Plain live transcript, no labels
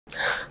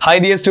Hi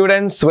dear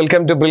students,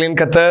 welcome to Brilliant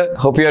Qatar.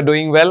 Hope you are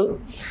doing well.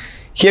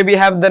 Here we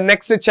have the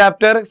next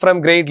chapter from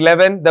grade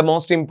 11, the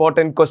most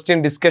important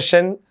question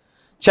discussion.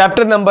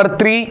 Chapter number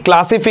 3,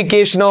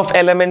 classification of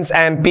elements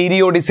and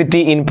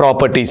periodicity in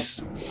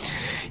properties.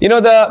 You know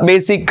the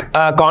basic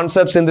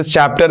concepts in this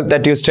chapter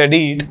that you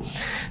studied.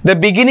 The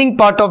beginning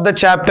part of the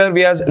chapter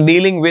we are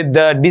dealing with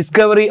the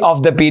discovery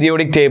of the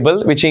periodic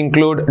table, which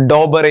include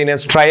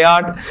Dauber-Reines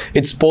triad,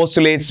 its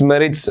postulates,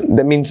 merits,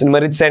 that means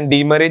merits and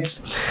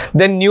demerits.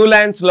 Then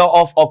Newland's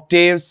law of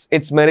octaves,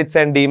 its merits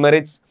and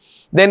demerits.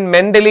 Then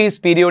Mendeley's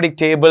periodic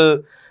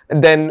table,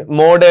 then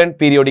modern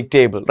periodic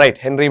table, right?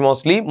 Henry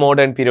Moseley,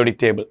 modern periodic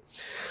table.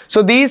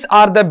 So these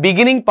are the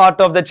beginning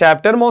part of the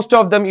chapter. Most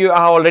of them you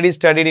have already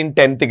studied in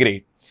 10th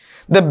grade.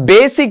 The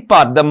basic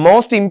part, the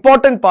most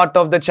important part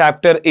of the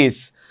chapter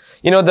is,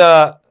 you know,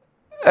 the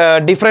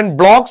different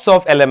blocks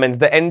of elements.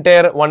 The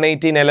entire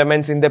 118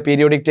 elements in the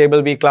periodic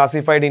table we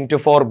classified into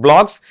 4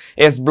 blocks: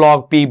 S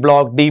block, P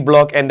block, D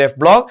block and F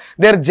block.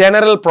 Their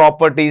general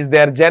properties,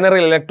 their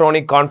general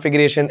electronic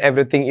configuration,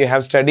 everything you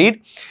have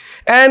studied.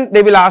 And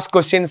they will ask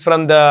questions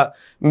from the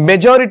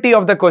majority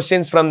of the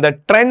questions from the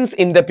trends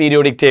in the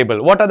periodic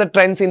table. What are the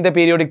trends in the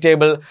periodic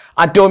table?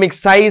 Atomic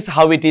size,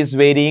 how it is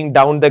varying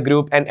down the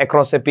group and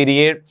across a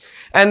period.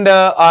 And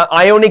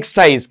ionic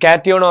size,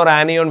 cation or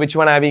anion, which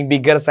one having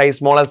bigger size,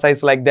 smaller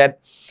size, like that.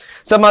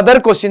 Some other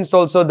questions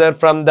also there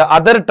from the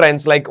other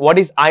trends, like what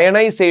is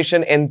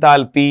ionization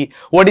enthalpy,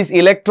 what is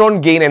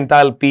electron gain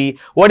enthalpy,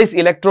 what is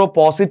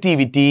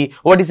electropositivity,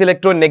 what is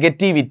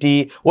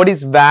electronegativity, what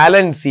is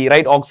valency,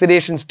 right,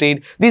 oxidation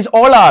state. These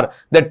all are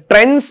the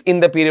trends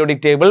in the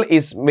periodic table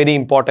is very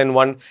important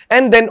one.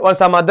 And then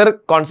some other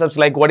concepts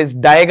like what is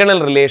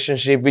diagonal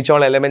relationship, which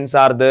all elements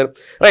are there,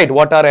 right,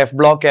 what are F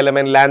block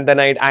element,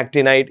 lanthanide,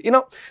 actinide, you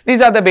know,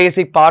 these are the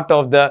basic part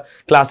of the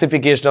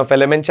classification of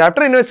element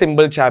chapter in a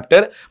simple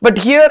chapter. But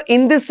here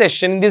in this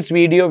session, in this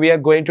video, we are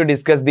going to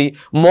discuss the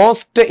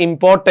most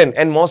important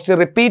and most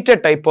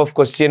repeated type of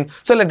question.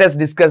 So let us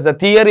discuss the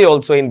theory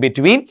also in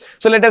between.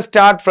 So let us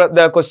start from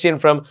the question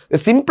from the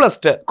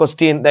simplest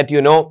question that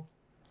you know.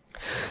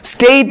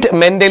 State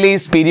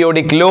Mendeley's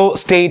periodic law,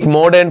 state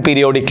modern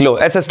periodic law.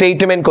 As a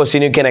statement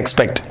question you can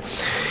expect.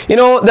 You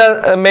know,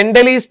 the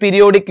Mendeley's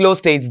periodic law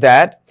states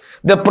that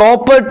the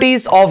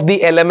properties of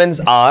the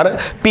elements are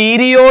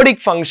periodic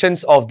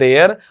functions of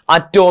their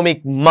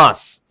atomic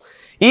mass.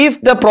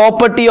 If the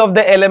property of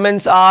the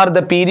elements are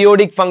the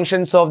periodic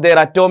functions of their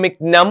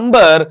atomic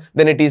number,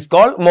 then it is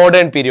called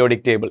modern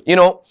periodic table. You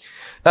know,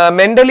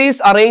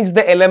 Mendeley's arranged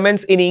the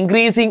elements in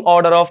increasing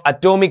order of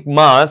atomic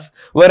mass,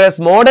 whereas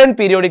modern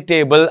periodic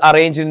table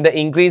arranged in the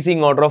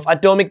increasing order of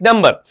atomic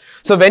number.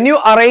 So when you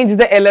arrange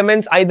the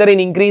elements either in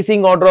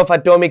increasing order of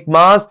atomic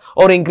mass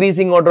or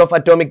increasing order of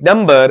atomic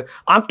number,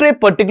 after a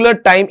particular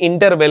time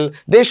interval,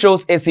 they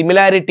shows a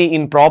similarity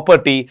in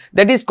property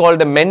that is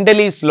called the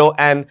Mendeley's law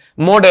and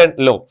modern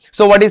law.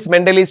 So what is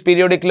Mendeley's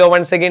periodic law?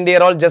 Once again,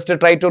 dear all, just to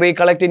try to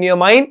recollect in your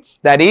mind,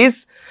 that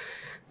is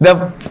the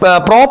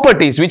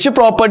properties. Which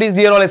properties,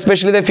 dear all?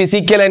 Especially the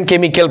physical and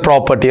chemical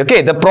property.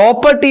 Okay, the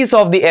properties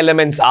of the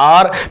elements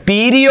are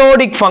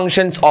periodic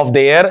functions of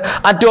their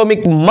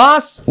atomic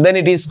mass. Then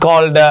it is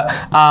called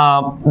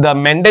the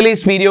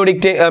Mendeley's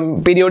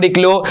periodic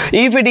law.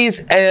 If it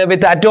is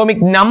with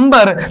atomic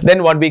number,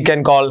 then what we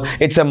can call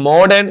it's a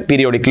modern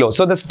periodic law.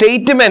 So the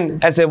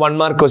statement as a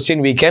 1-mark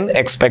question we can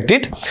expect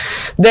it.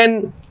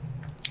 Then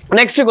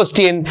next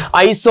question,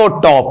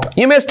 isotope.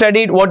 You may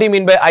studied what do you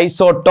mean by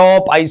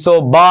isotope,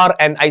 isobar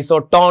and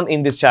isoton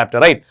in this chapter,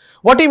 right?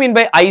 What do you mean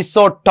by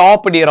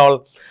isotope, dear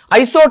all?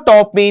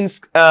 Isotope means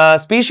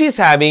species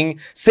having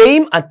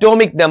same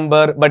atomic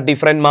number but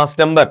different mass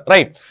number,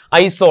 right?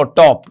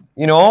 Isotope,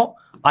 you know,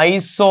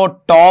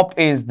 isotope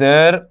is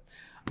there,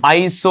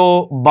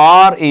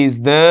 isobar is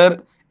there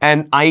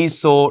and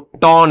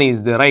isoton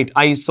is there, right?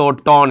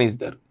 Isoton is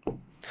there.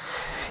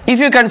 If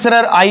you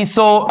consider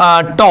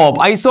isotope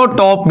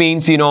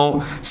means, you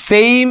know,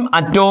 same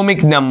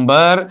atomic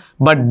number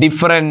but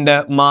different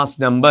mass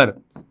number,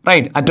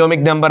 right?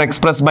 Atomic number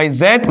expressed by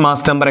Z,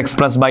 mass number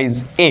expressed by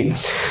A.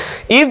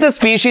 If the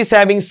species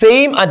having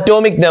same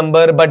atomic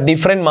number but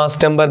different mass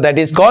number, that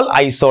is called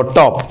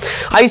isotope.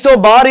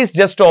 Isobar is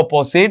just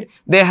opposite.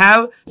 They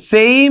have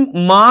same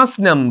mass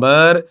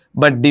number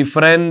but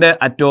different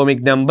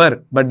atomic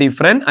number.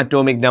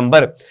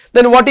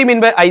 Then what do you mean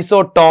by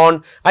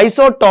isoton?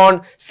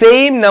 Isoton,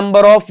 same number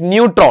of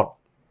neutron.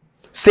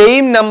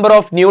 Same number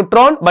of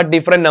neutron but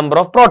different number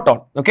of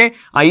proton. Okay,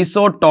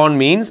 isoton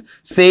means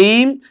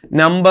same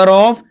number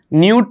of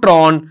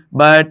neutron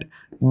but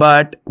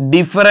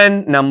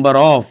different number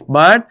of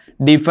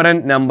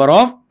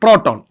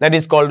proton. That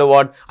is called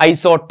what?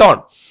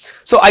 Isoton.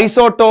 So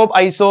isotope,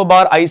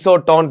 isobar,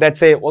 isoton,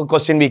 that's a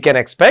question we can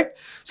expect.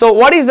 So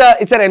what is the,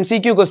 it's an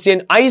MCQ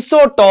question.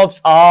 Isotopes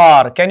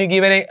are, can you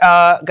give any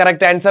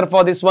correct answer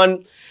for this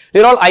one?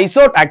 They're all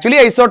actually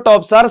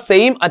isotopes are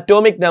same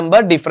atomic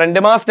number, different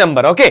mass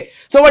number. Okay.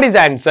 So what is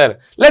the answer?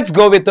 Let's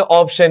go with the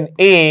option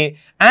A.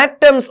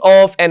 Atoms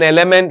of an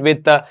element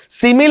with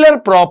similar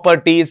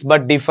properties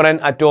but different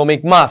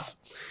atomic mass.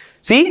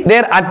 See,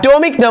 their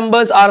atomic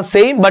numbers are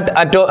same, but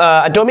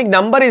atomic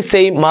number is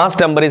same, mass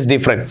number is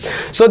different.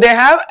 So they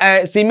have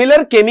a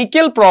similar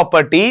chemical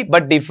property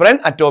but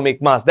different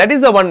atomic mass. That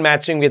is the one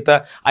matching with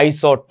the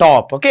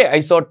isotope. Okay,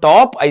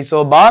 isotope,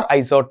 isobar,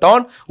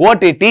 isotone,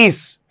 what it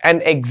is.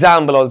 An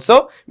example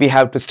also we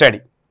have to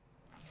study.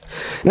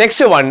 Next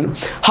one,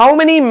 how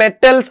many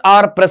metals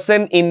are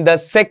present in the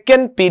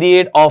second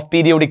period of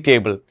periodic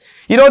table?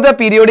 You know the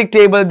periodic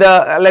table,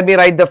 let me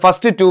write the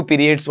first two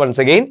periods once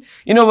again.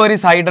 You know where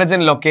is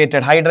hydrogen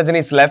located? Hydrogen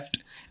is left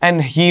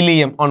and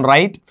helium on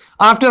right.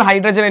 After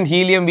hydrogen and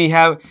helium, we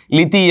have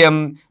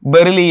lithium,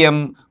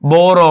 beryllium,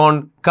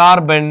 boron,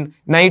 carbon,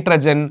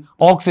 nitrogen,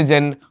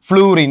 oxygen,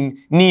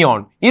 fluorine,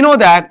 neon. You know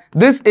that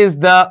this is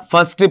the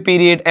first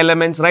period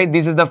elements, right?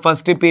 This is the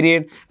first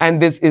period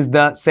and this is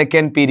the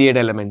second period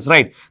elements,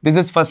 right? This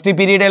is first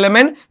period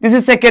element, this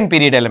is second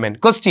period element.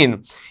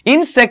 Question,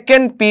 in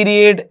second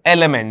period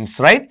elements,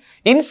 right?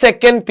 In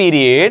second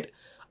period,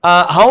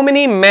 how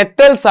many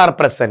metals are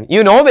present?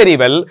 You know very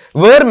well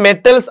where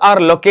metals are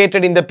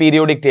located in the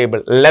periodic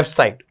table. Left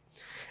side.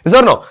 Yes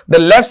or no? The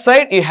left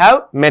side you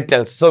have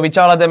metals. So which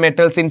are the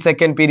metals in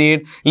second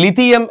period?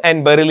 Lithium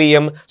and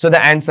beryllium. So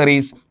the answer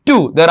is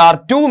 2. There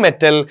are 2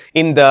 metal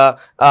in the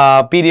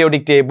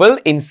periodic table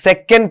in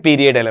second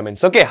period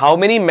elements. Okay. How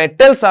many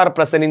metals are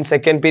present in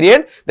second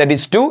period? That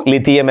is 2,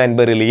 lithium and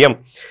beryllium.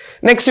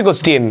 Next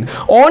question.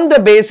 On the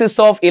basis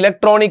of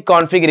electronic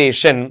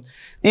configuration,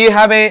 you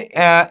have a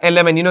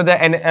element, you know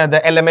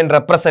the element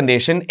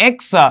representation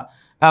X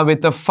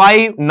with the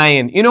 5,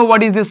 9. You know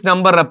what is this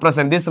number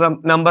represent? This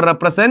number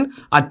represent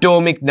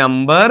atomic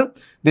number.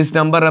 This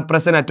number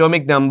represent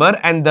atomic number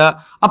and the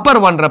upper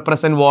one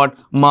represent what?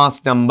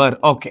 Mass number.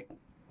 Okay.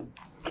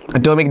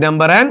 Atomic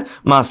number and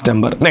mass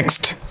number.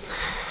 Next.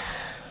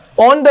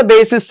 On the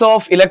basis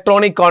of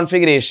electronic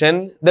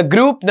configuration, the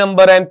group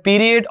number and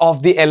period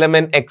of the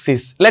element X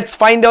is. Let's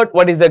find out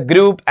what is the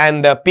group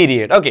and the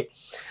period. Okay.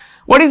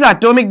 What is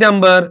atomic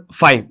number?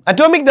 5.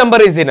 Atomic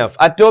number is enough.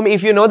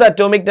 If you know the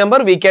atomic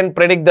number, we can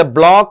predict the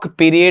block,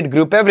 period,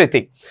 group,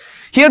 everything.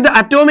 Here the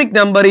atomic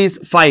number is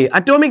 5.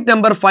 Atomic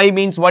number 5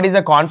 means what is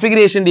the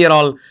configuration dear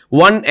all?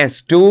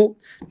 1s2,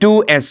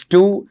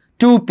 2s2,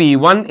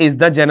 2p1 is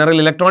the general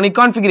electronic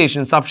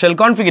configuration, subshell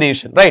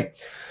configuration, right?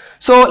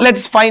 So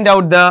let's find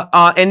out the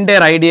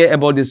entire idea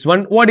about this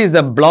one. What is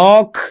the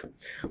block?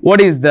 What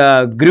is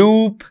the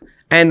group?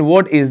 And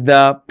what is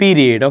the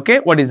period? Okay,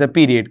 what is the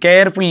period?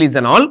 Carefully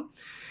listen all.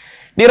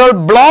 Dear all,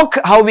 block,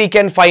 how we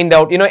can find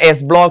out? You know,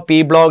 S block,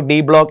 P block,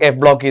 D block, F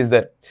block is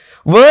there.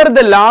 Where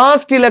the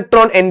last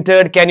electron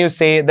entered, can you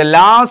say the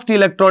last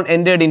electron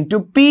entered into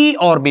p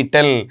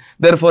orbital?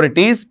 Therefore, it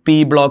is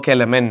p block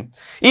element.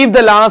 If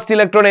the last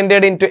electron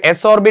entered into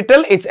s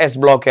orbital, it's s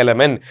block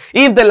element.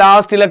 If the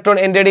last electron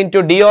entered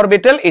into d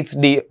orbital, it's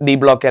d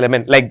block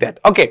element, like that.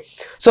 Okay.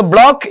 So,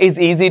 block is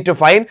easy to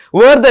find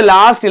where the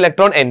last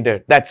electron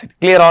entered. That's it.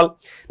 Clear all?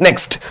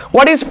 Next,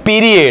 what is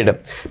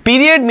period?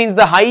 Period means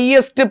the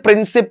highest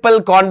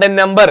principal quantum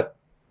number.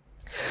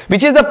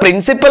 Which is the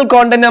principal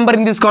quantum number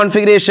in this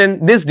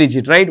configuration? This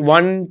digit, right?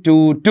 1,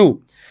 2,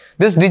 2.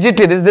 This digit,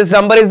 this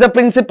number is the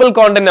principal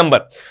quantum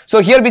number. So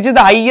here, which is the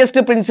highest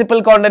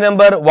principal quantum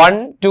number?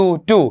 1,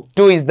 2, 2.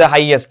 2 is the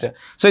highest.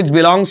 So it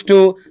belongs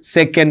to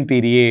second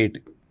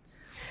period.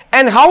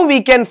 And how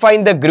we can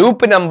find the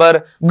group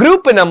number?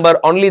 Group number,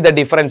 only the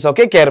difference,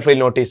 okay? Carefully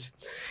notice.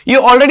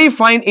 You already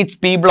find it's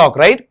P block,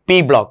 right?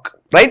 P block,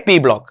 right? P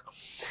block.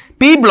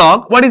 P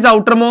block, what is the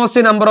outermost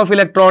number of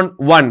electron?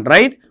 1,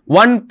 right?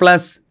 1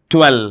 plus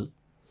 12.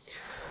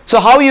 So,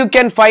 how you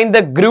can find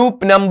the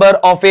group number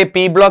of a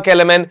P block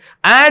element?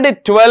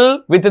 Add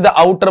 12 with the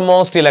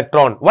outermost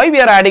electron. Why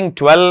we are adding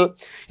 12?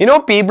 You know,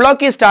 P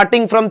block is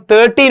starting from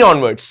 13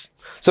 onwards.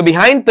 So,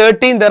 behind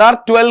 13 there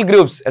are 12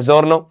 groups, yes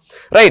or no?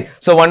 Right.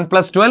 So, 1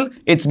 plus 12,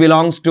 it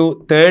belongs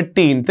to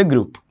 13th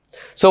group.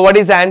 So, what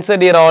is the answer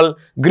dear all?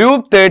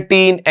 Group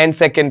 13 and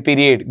second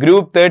period.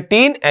 Group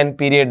 13 and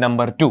period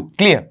number 2.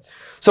 Clear?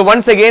 So,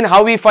 once again,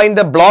 how we find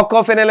the block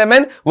of an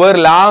element? Where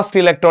last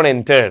electron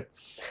entered.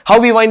 How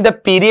we find the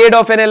period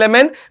of an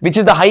element? Which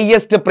is the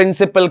highest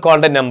principal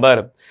quantum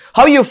number.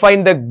 How you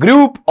find the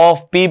group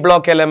of P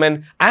block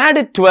element?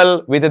 Add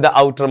 12 with the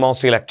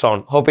outermost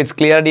electron. Hope it's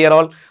clear dear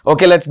all.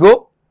 Okay, let's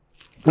go.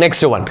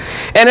 Next one.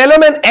 An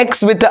element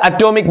X with the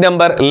atomic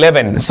number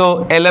 11.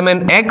 So,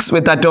 element X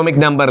with atomic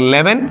number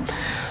 11.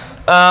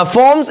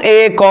 Forms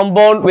a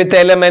compound with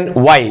element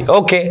Y.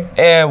 Okay,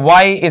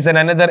 Y is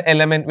another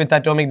element with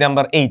atomic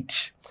number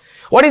 8.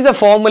 What is the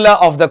formula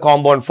of the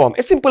compound form?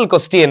 A simple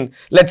question.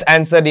 Let's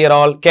answer dear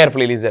all.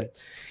 Carefully listen.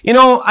 You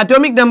know,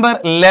 atomic number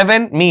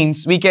 11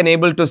 means we can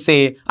able to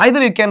say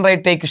either you can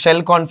write take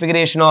shell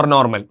configuration or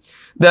normal.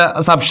 The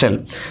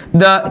subshell.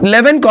 The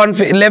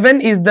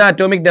 11 is the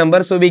atomic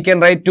number, so we can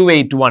write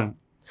 281.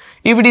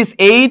 If it is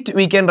 8,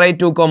 we can write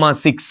 2,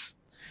 6.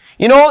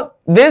 You know,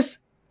 this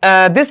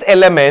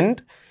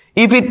element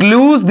if it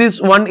lose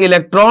this one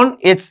electron,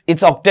 its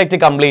octet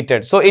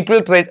completed. So it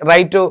will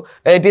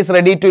it is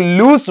ready to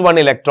lose one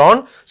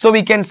electron. So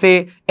we can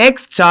say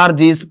X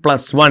charge is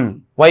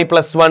 +1. Why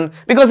 +1?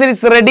 Because it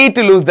is ready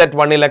to lose that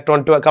one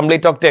electron to a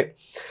complete octet.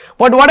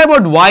 But what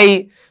about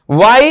Y?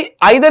 Y,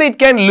 either it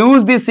can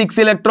lose this 6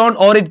 electron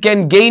or it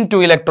can gain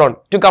 2 electron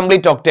to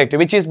complete octet.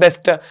 Which is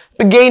best?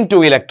 Gain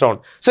 2 electron.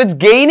 So its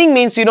gaining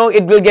means, you know,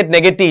 it will get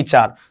negative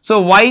charge. So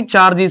Y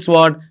charge is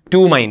what?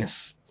 2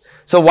 minus.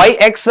 So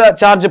Yx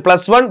charge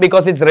 +1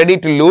 because it's ready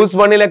to lose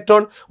 1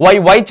 electron.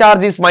 Y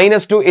charge is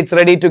 -2, it's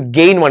ready to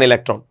gain 1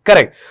 electron.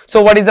 Correct.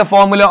 So what is the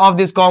formula of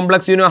this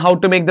complex? You know how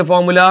to make the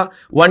formula.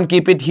 1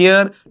 keep it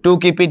here, 2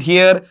 keep it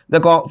here. The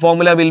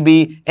formula will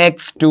be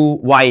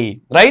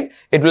X2Y, right?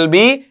 It will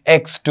be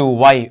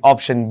X2Y,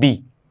 option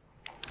B.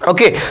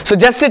 Okay, so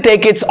just to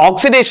take its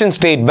oxidation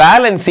state,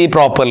 valency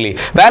properly.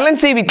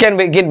 Valency, we can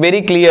get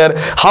very clear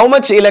how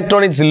much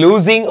electron is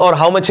losing or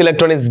how much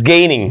electron is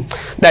gaining.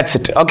 That's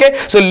it. Okay,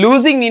 so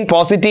losing mean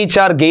positive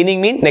charge, gaining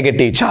mean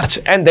negative charge,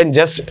 and then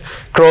just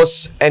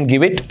cross and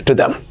give it to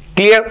them.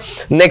 Clear?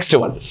 Next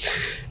one.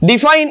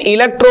 Define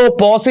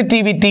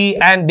electropositivity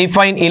and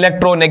define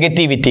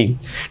electronegativity.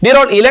 Dear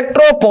all,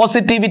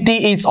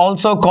 electropositivity is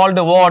also called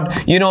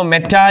what? You know,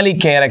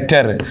 metallic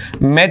character.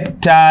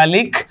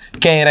 Metallic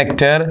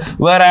character.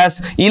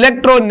 Whereas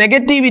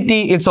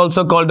electronegativity is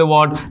also called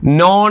what?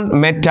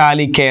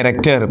 Non-metallic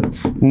character.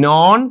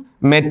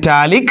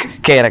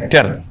 Non-metallic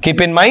character.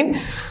 Keep in mind.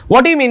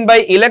 What do you mean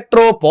by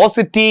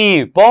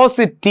electropositive?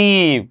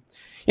 Positive.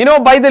 You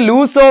know, by the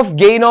loss of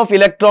gain of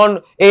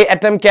electron, a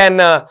atom can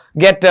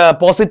get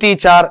positive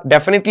charge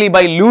definitely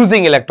by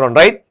losing electron,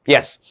 right?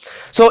 Yes.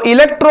 So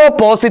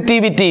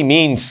electropositivity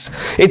means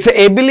it's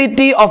the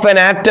ability of an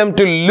atom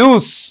to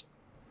lose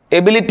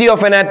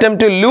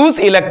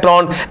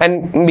electron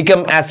and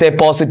become as a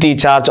positive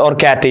charge or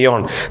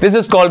cation. This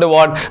is called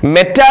what?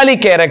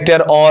 Metallic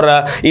character or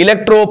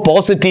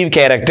electropositive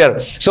character.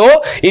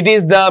 So it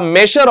is the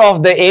measure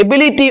of the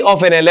ability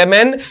of an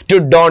element to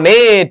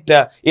donate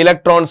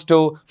electrons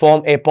to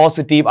form a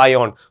positive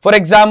ion. For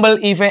example,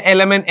 if an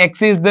element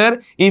X is there,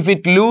 if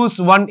it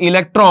lose one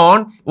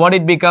electron, what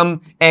it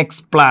become?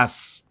 X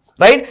plus.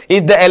 Right?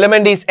 If the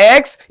element is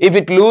X, if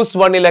it lose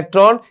one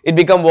electron, it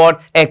become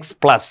what? X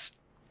plus.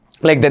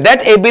 Like that.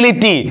 That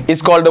ability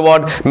is called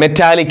what?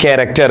 Metallic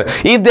character.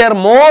 If they are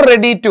more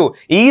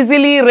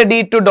easily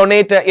ready to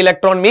donate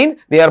electron, mean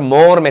they are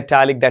more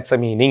metallic. That's the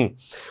meaning.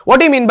 What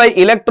do you mean by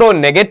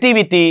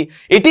electronegativity?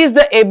 It is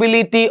the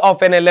ability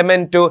of an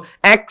element to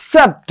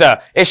accept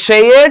a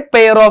shared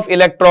pair of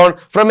electron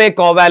from a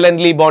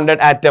covalently bonded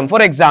atom.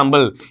 For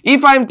example,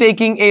 if I am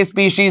taking a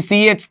species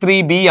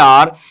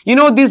CH3Br, you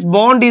know this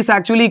bond is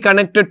actually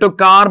connected to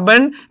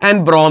carbon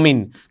and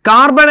bromine.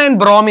 Carbon and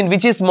bromine,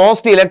 which is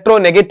most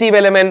electronegative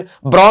element?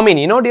 Bromine.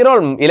 You know, dear all,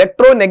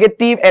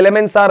 electronegative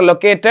elements are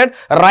located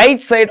right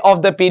side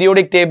of the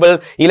periodic table.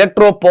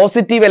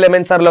 Electropositive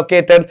elements are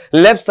located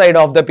left side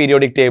of the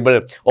periodic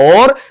table.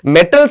 Or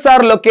metals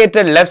are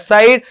located left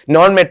side,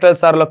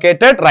 non-metals are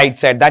located right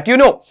side. That you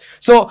know.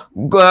 So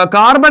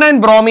carbon and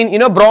bromine, you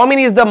know, bromine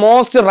is the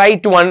most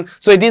right one.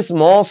 So it is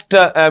most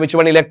which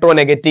one?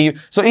 Electronegative.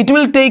 So it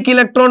will take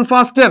electron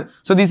faster.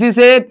 So this is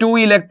a 2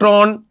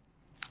 electron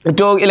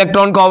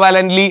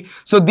covalently.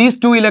 So these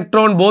 2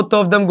 electron, both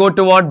of them go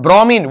to what?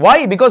 Bromine.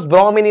 Why? Because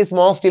bromine is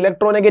most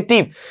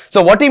electronegative.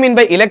 So what do you mean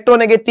by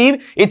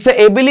electronegative? It's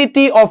the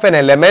ability of an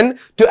element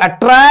to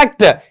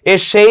attract a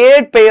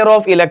shared pair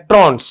of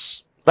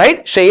electrons.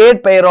 Right?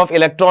 Shared pair of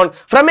electron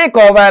from a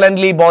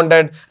covalently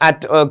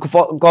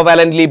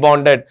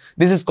bonded.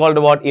 This is called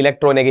what?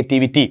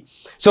 Electronegativity.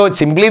 So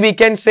simply we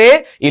can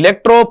say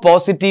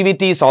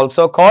electropositivity is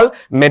also called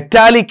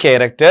metallic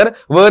character,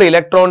 where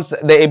electrons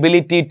the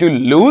ability to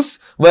lose,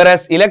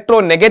 whereas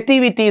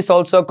electronegativity is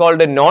also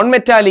called a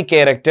non-metallic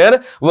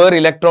character, where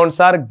electrons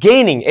are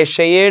gaining. A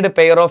shared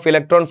pair of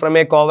electron from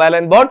a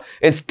covalent bond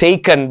is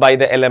taken by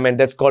the element.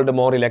 That's called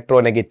more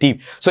electronegative.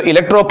 So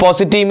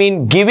electropositive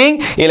means giving,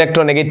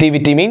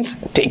 electronegativity means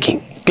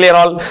taking. Clear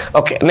all?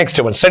 Okay,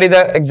 next one. Study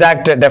the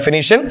exact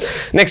definition.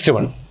 Next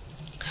one.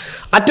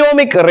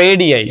 Atomic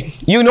radii.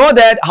 You know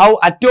that how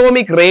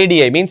atomic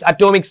radii means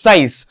atomic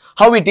size,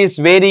 how it is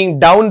varying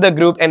down the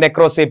group and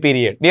across a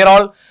period. Dear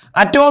all,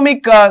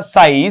 atomic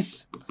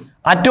size,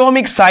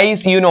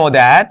 you know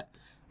that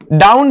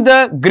down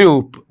the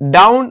group,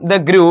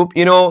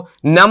 you know,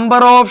 number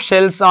of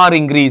shells are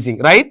increasing,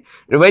 right?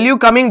 When you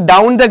coming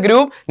down the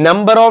group,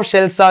 number of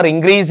shells are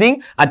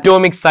increasing,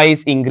 atomic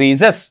size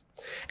increases.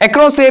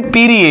 Across a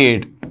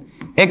period,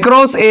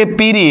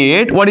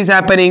 what is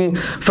happening?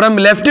 From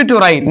left to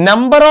right,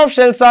 number of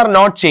shells are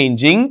not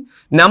changing,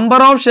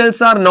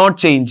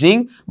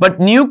 but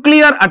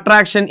nuclear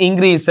attraction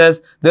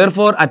increases,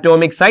 therefore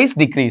atomic size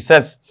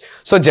decreases.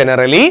 So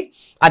generally,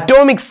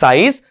 atomic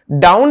size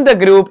down the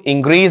group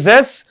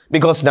increases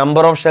because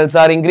number of shells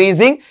are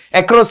increasing.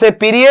 Across a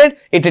period,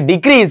 it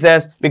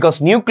decreases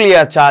because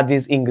nuclear charge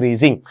is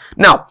increasing.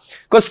 Now,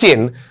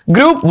 question,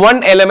 group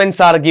 1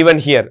 elements are given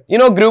here. You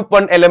know group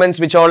 1 elements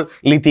which are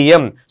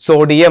lithium,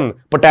 sodium,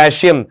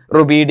 potassium,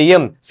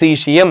 rubidium,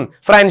 cesium,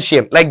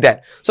 francium, like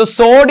that. So,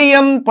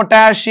 sodium,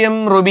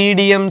 potassium,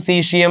 rubidium,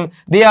 cesium,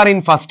 they are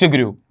in first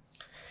group.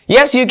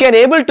 Yes, you can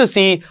able to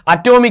see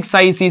atomic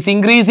size is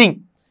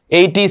increasing.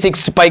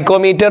 86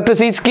 picometer to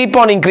 6 keep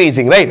on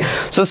increasing, right?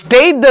 So,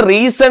 state the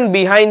reason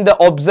behind the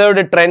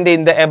observed trend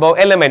in the above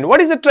element.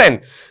 What is the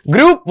trend?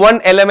 Group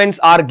 1 elements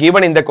are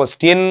given in the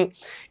question.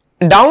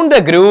 Down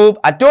the group,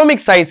 atomic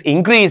size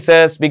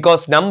increases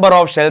because number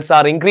of shells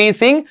are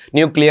increasing,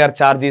 nuclear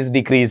charge is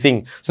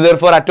decreasing. So,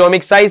 therefore,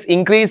 atomic size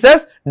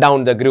increases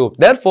down the group.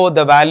 Therefore,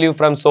 the value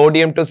from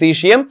sodium to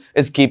cesium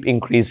is keep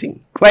increasing,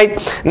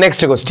 right?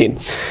 Next question.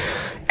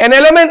 An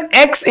element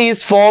X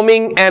is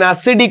forming an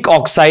acidic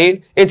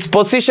oxide. Its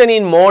position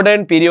in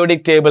modern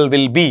periodic table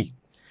will be.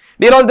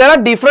 There are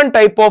different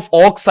type of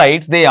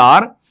oxides. They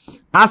are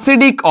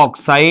acidic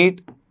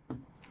oxide,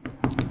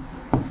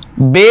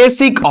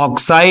 basic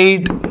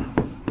oxide,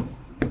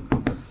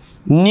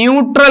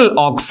 neutral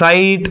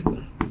oxide,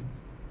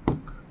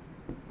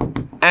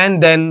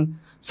 and then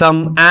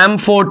some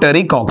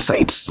amphoteric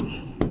oxides.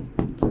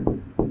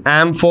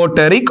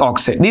 Amphoteric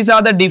oxide. These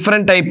are the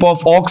different type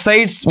of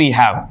oxides we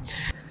have.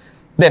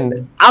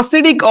 Then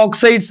acidic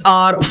oxides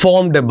are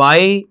formed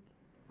by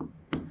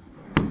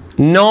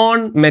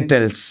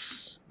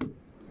non-metals.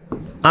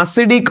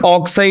 Acidic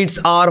oxides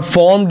are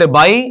formed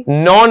by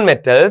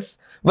non-metals,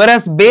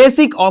 whereas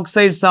basic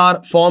oxides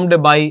are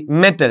formed by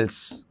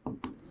metals.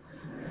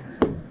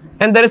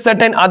 And there is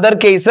certain other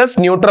cases,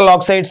 neutral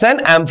oxides and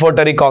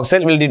amphoteric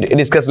oxide, we'll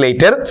discuss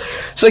later.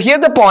 So here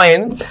the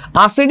point,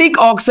 acidic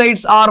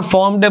oxides are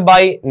formed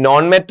by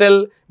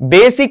non-metal,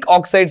 basic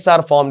oxides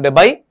are formed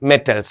by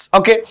metals.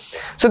 Okay.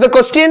 So the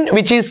question,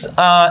 which is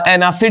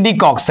an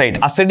acidic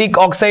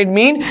oxide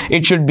mean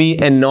it should be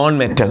a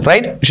non-metal,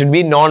 right? It should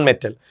be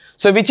non-metal.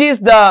 So which is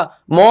the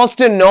most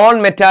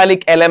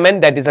non-metallic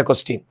element? That is a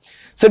question.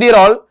 So dear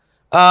all,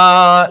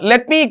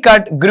 let me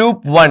cut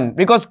group 1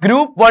 because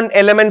group 1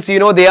 elements, you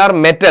know, they are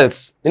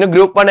metals. You know,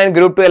 group 1 and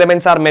group 2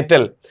 elements are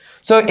metal.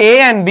 So A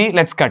and B,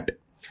 let's cut.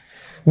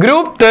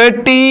 Group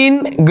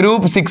 13,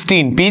 group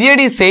 16. Period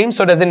is same,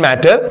 so doesn't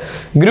matter.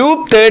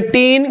 Group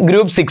 13,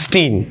 group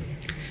 16.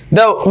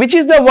 Which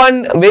is the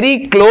one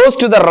very close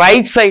to the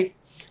right side?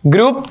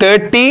 Group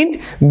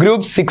 13,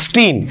 group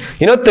 16.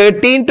 You know,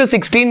 13 to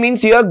 16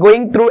 means you are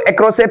going through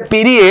across a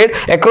period.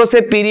 Across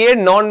a period,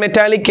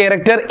 non-metallic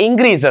character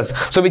increases.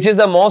 So, which is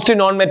the most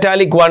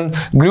non-metallic one?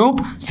 Group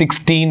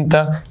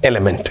 16th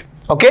element.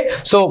 Okay.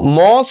 So,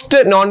 most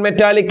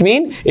non-metallic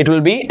mean it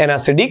will be an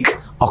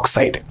acidic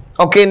oxide.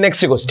 Okay.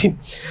 Next question.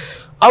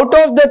 Out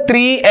of the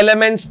 3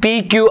 elements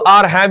P, Q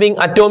are having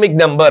atomic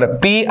number.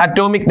 P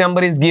atomic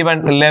number is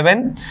given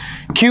 11.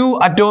 Q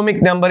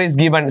atomic number is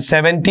given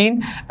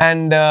 17.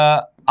 And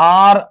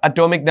R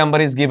atomic number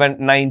is given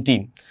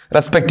 19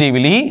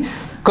 respectively.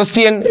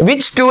 Question,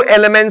 which 2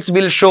 elements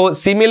will show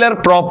similar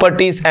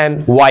properties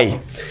and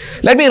why?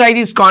 Let me write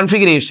this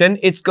configuration.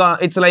 It's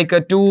like a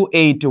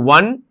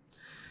 281.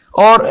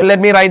 Or let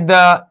me write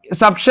the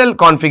subshell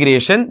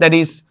configuration, that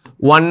is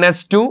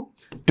 1s2,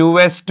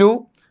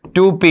 2s2,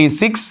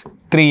 2p6,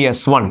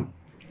 3s1.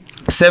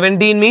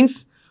 17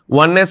 means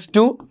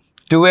 1s2,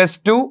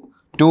 2s2,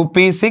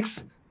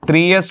 2p6,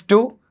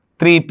 3s2,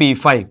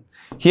 3p5.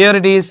 Here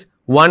it is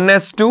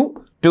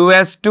 1s2,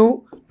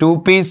 2s2,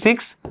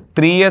 2p6,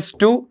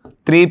 3s2,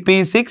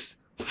 3p6,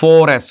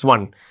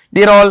 4s1.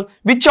 Dear all,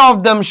 which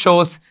of them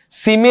shows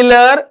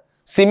similar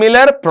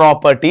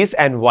properties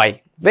and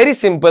why? Very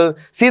simple.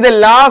 See the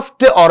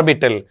last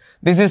orbital.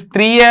 This is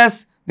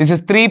 3s, this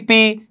is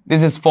 3p,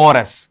 this is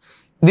 4s.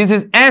 This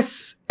is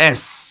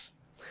SS.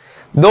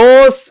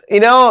 Those, you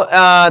know,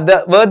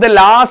 where the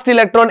last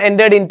electron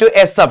entered into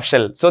S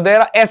subshell. So, there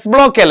are S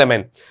block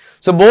element.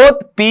 So,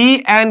 both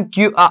P and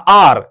Q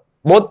are,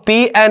 both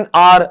P and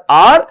R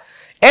are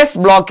S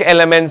block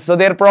elements. So,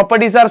 their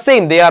properties are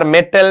same. They are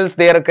metals,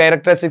 their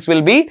characteristics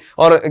will be,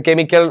 or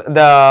chemical,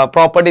 the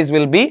properties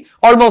will be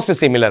almost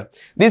similar.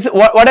 This,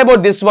 what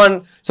about this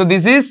one? So,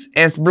 this is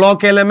S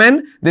block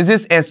element, this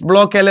is S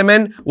block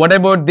element. What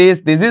about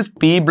this? This is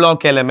P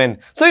block element.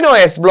 So, you know,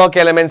 S block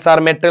elements are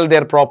metal,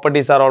 their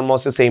properties are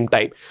almost the same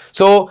type.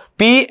 So,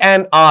 P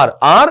and R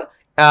are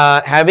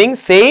having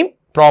same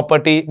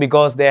property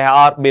because they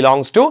are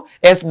belongs to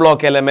S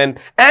block element,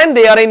 and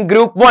they are in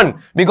group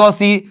 1 because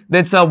see,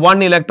 that's a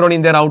 1 electron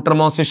in their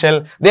outermost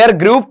shell. They are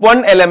group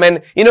 1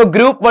 element. You know,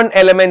 group 1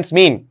 elements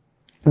mean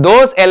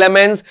those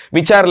elements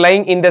which are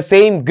lying in the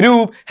same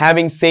group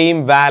having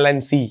same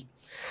valency.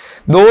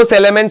 Those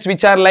elements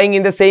which are lying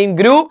in the same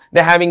group, they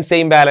are having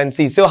same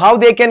valency. So, how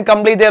they can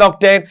complete their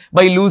octet?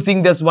 By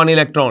losing this 1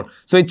 electron.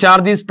 So, its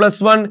charge is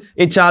 +1,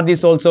 its charge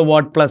is also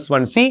what?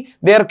 +1. See,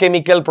 their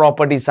chemical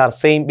properties are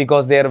same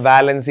because their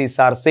valencies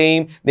are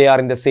same. They are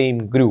in the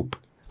same group.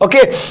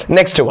 Okay,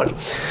 next one.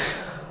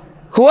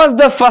 Who was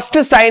the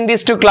first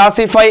scientist to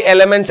classify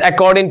elements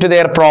according to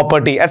their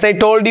property? As I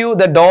told you,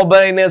 the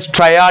Doberener's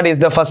triad is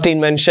the first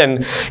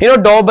invention. You know,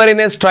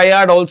 Doberener's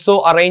triad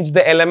also arranged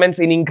the elements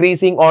in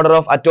increasing order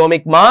of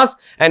atomic mass,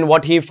 and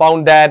what he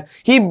found that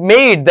he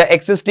made the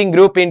existing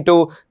group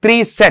into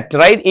 3 sets,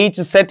 right? Each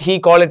set he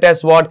called it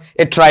as what?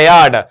 A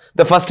triad.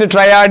 The first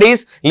triad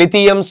is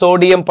lithium,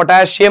 sodium,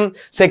 potassium.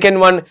 Second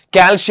one,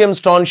 calcium,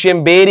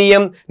 strontium,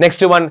 barium.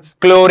 Next one,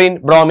 chlorine,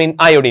 bromine,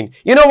 iodine.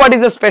 You know what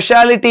is the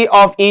speciality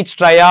of each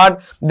triad?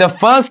 The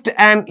first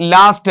and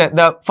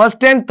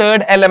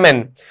third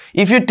element.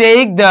 If you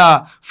take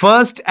the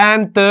first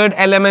and third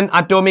element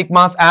atomic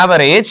mass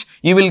average,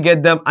 you will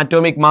get the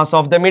atomic mass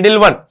of the middle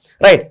one.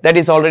 Right, that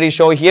is already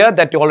shown here,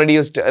 that you already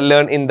used to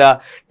learn in the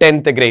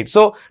 10th grade.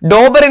 So,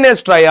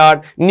 Doberener's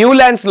triad,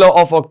 Newland's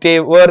law of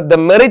octave were the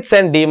merits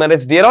and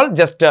demerits. Dear all,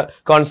 just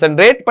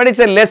concentrate, but it's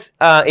a less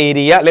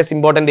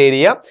important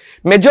area.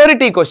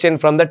 Majority question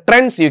from the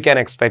trends you can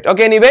expect.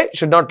 Okay, anyway,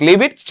 should not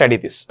leave it, study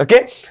this.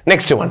 Okay,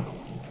 next one.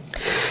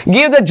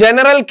 Give the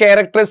general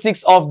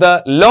characteristics of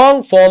the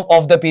long form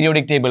of the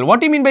periodic table.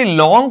 What do you mean by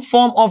long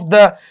form of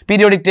the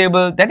periodic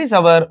table? That is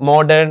our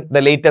modern,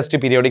 the latest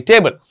periodic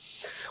table.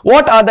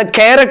 What are the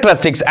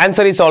characteristics?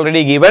 Answer is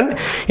already given.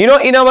 You know,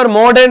 in our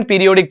modern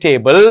periodic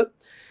table,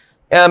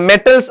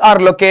 metals are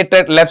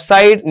located left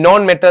side,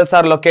 non-metals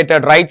are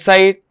located right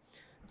side,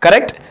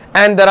 correct?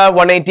 And there are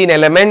 118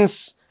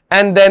 elements,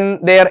 and then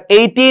there are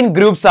 18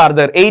 groups are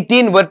there.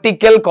 18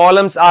 vertical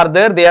columns are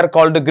there, they are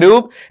called a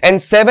group,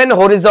 and 7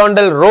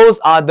 horizontal rows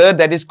are there,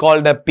 that is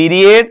called a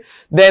period.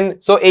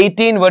 Then, so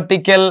 18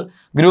 vertical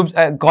groups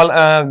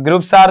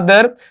groups are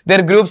there.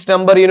 Their groups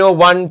number, you know,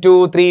 1,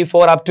 2, 3,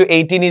 4 up to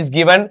 18 is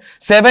given.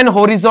 7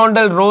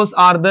 horizontal rows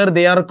are there,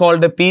 they are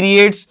called the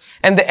periods,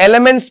 and the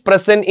elements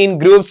present in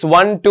groups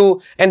 1,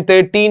 2 and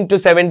 13 to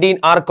 17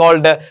 are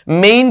called the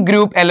main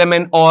group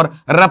element or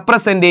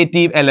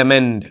representative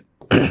element.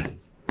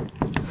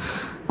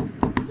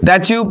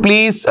 That you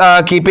please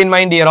keep in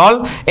mind, dear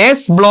all.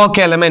 S block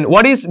element.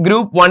 What is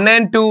group 1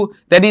 and 2?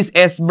 That is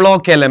S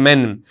block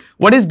element.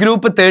 What is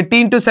group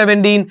 13 to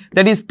 17?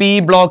 That is P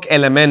block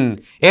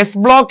element. S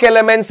block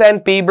elements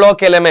and P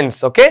block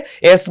elements. Okay.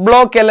 S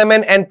block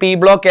element and P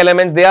block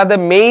elements, they are the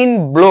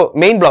main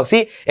block.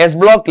 See, S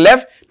block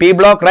left, P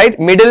block right,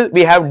 middle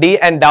we have D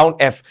and down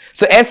F.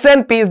 So S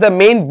and P is the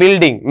main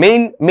building,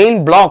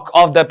 main block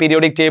of the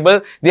periodic table.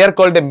 They are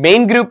called the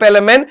main group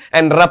element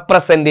and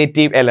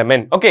representative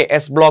element. Okay,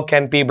 S block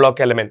and P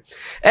block element.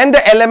 And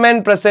the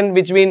element present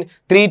between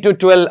 3 to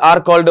 12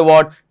 are called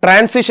what?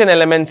 Transition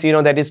elements, you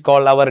know, that is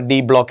called our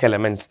D block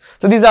elements.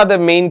 So these are the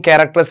main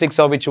characteristics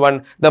of which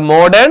one? The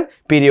modern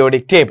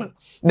periodic table.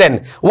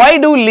 Then, why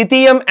do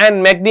lithium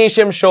and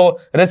magnesium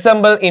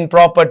resemble in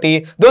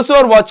property? Those who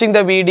are watching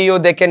the video,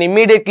 they can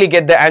immediately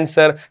get the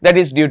answer. That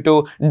is due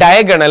to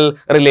diagonal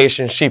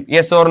relationship.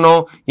 Yes or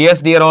no?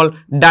 Yes, dear all.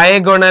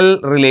 Diagonal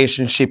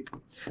relationship.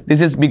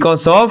 This is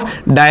because of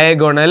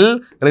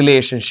diagonal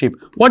relationship.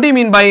 What do you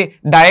mean by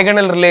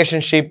diagonal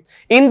relationship?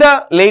 In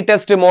the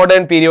latest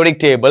modern periodic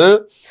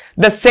table,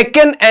 the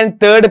second and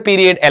third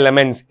period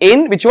elements,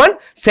 in which one?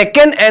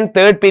 Second and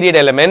third period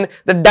element,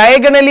 the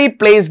diagonally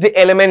placed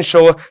element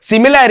show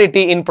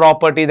similarity in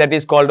property, that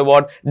is called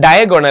what?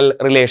 Diagonal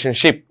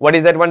relationship. What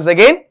is that once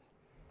again?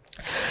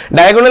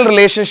 Diagonal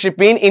relationship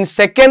mean in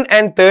second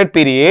and third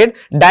period,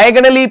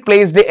 diagonally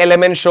placed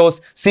element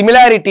shows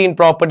similarity in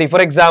property.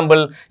 For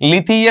example,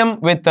 lithium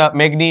with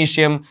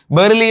magnesium,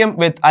 beryllium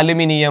with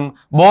aluminium,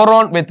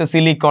 boron with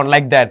silicon,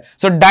 like that.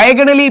 So,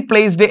 diagonally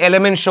placed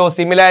element shows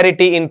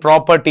similarity in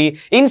property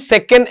in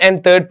second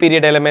and third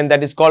period element,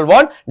 that is called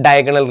what?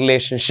 Diagonal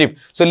relationship.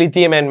 So,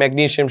 lithium and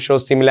magnesium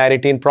shows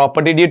similarity in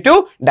property due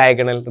to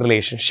diagonal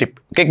relationship.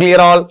 Okay, clear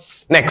all?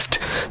 Next,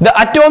 the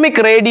atomic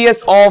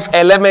radius of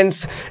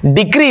elements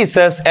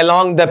decreases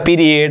along the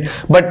period,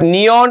 but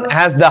neon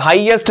has the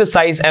highest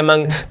size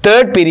among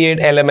third period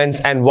elements,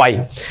 and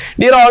why?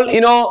 Dear all, you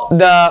know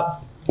the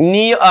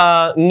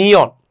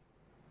neon,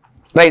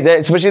 right?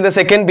 Especially the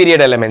second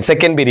period element,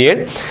 second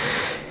period.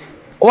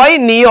 Why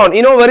neon?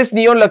 You know, where is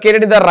neon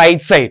located? In the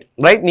right side,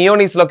 right?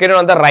 Neon is located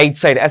on the right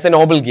side as a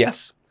noble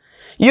gas.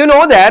 You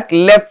know that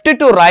left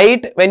to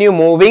right, when you're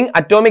moving,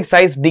 atomic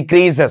size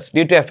decreases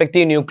due to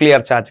effective nuclear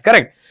charge,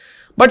 correct?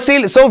 But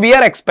still, so we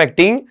are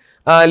expecting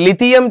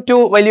lithium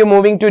to, while you're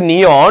moving to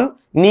neon,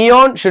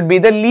 neon should be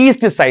the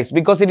least size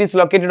because it is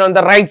located on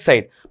the right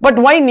side. But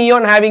why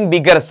neon having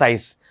bigger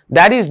size?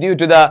 That is due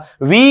to the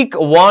weak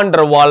van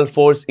der Waals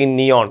force in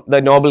neon,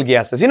 the noble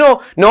gases. You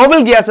know,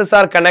 noble gases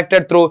are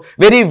connected through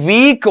very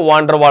weak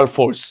van der Waals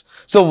force.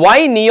 So,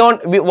 why neon?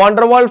 Van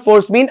der Waals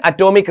force mean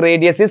atomic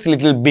radius is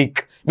little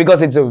big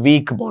because it's a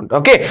weak bond.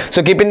 Okay.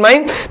 So, keep in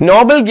mind,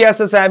 noble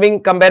gases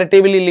having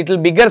comparatively little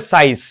bigger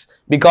size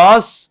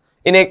because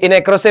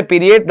across a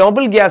period,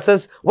 noble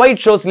gases, why it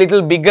shows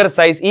little bigger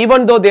size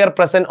even though they are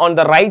present on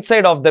the right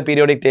side of the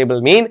periodic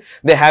table, mean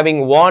they're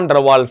having van der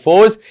Waals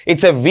force.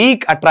 It's a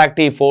weak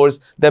attractive force.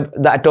 The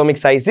atomic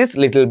size is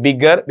little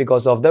bigger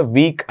because of the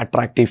weak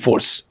attractive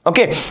force.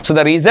 Okay, so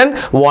the reason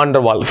van der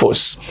Waals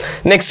force.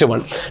 Next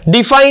one,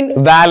 define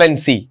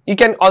valency. You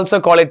can also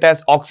call it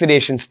as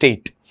oxidation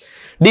state.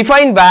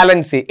 Define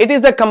valency. It is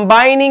the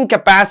combining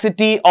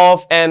capacity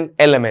of an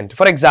element.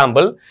 For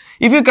example,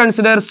 if you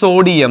consider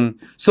sodium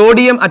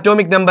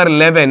atomic number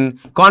 11,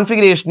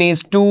 configuration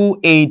is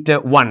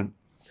 281.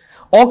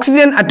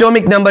 Oxygen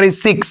atomic number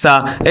is 6.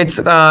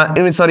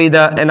 Atomic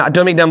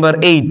number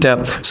 8.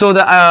 So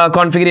the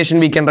configuration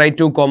we can write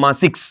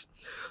 2,6.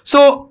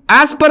 So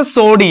as per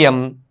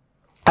sodium,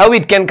 how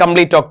it can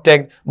complete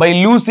octet? By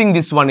losing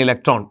this one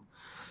electron.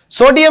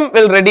 Sodium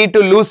will ready to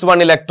lose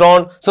one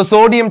electron. So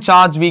sodium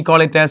charge we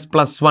call it as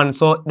 +1.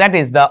 So that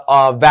is the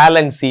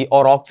valency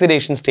or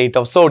oxidation state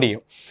of sodium.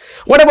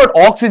 What about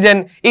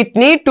oxygen? It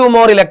need 2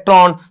 more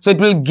electron. So it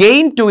will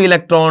gain 2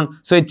 electron.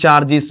 So its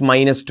charge is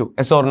 -2.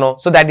 Yes or no?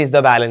 So that is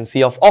the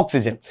valency of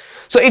oxygen.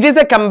 So it is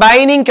the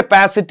combining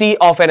capacity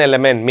of an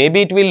element.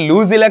 Maybe it will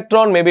lose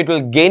electron. Maybe it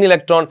will gain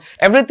electron.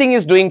 Everything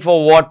is doing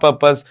for what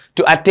purpose?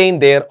 To attain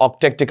their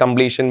octet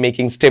completion,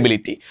 making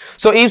stability.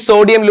 So if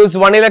sodium lose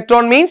 1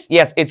 electron means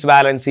yes, its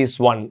valency is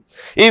 1.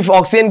 If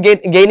oxygen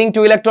gaining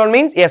 2 electron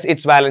means yes,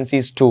 its valency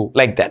is 2.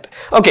 Like that.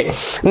 Okay.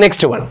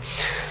 Next one.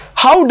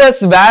 How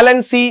does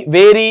valency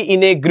vary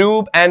in a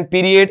group and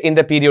period in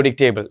the periodic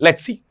table?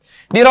 Let's see.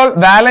 Dear all,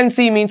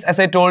 valency means, as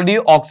I told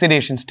you,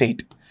 oxidation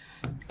state.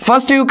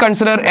 First you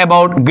consider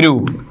about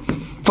group.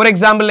 For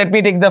example, let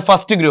me take the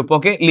first group,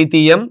 okay?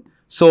 Lithium,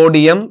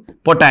 sodium,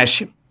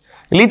 potassium.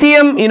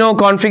 Lithium,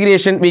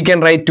 configuration we can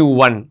write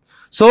 2,1.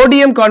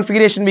 Sodium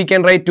configuration we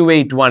can write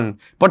 281.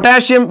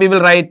 Potassium we will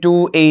write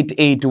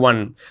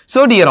 2881.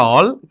 So dear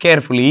all,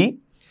 carefully.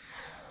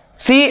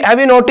 See, have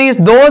you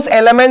noticed those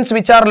elements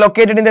which are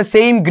located in the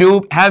same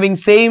group having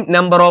same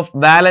number of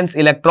valence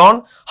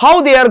electron,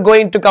 how they are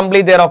going to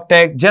complete their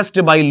octet?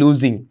 Just by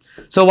losing.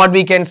 So what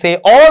we can say,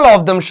 all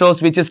of them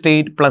shows which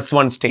state?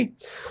 +1 state.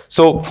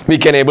 So we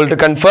can able to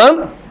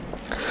confirm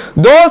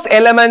those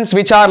elements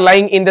which are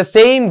lying in the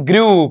same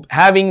group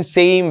having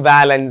same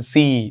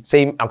valency,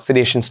 same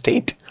oxidation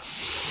state.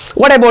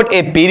 What about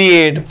a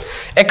period?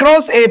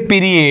 Across a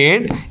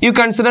period, you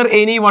consider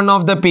any one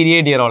of the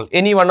period here all.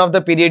 Any one of the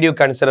period you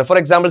consider. For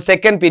example,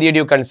 second period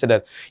you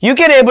consider. You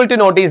can able to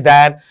notice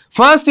that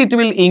first it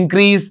will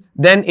increase,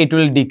 then it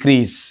will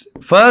decrease.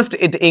 First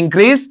it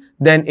increase,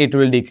 then it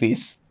will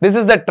decrease. This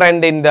is the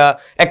trend in the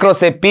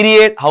across a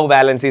period how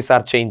valencies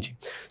are changing.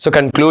 So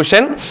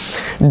conclusion,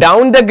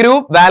 down the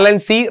group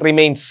valency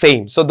remains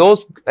same. So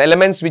those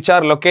elements which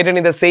are located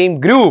in the same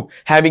group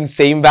having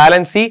same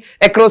valency,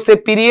 across a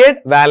period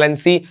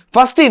valency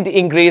first it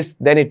increase,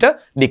 then it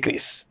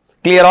decrease.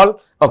 Clear all?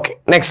 Okay,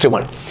 next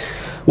one.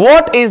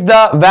 What is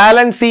the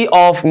valency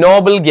of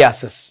noble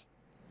gases?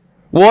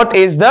 What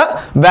is the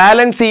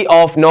valency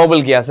of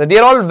noble gases?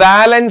 Dear all,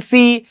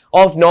 valency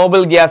of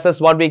noble gases,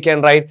 what we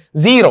can write?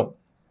 0.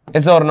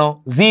 Yes or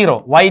no?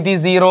 0. Why it is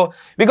 0?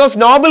 Because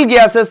noble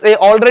gases, they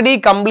already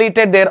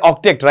completed their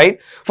octet, right?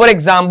 For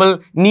example,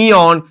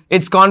 neon,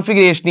 its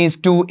configuration is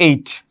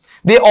 2,8.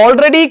 They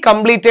already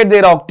completed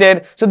their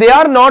octet. So they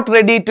are not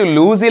ready to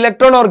lose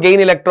electron or gain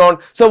electron.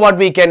 So what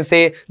we can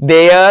say?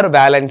 Their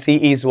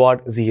valency is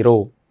what?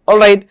 0.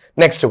 Alright,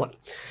 next one.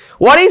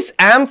 What is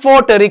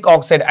amphoteric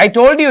oxide? I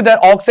told you that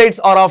oxides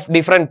are of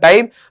different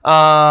type.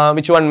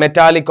 Which one?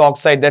 Metallic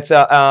oxide. That's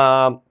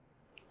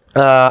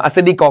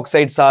acidic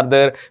oxides are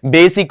there,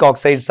 basic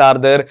oxides are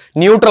there,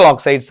 neutral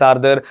oxides are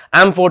there,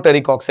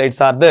 amphoteric oxides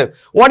are there.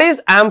 What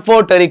is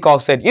amphoteric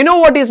oxide? You know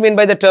what is meant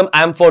by the term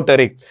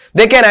amphoteric?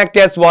 They can act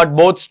as what?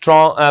 Both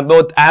strong,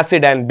 both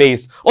acid and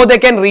base, or they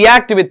can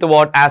react with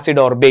what? Acid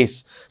or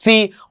base.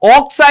 See,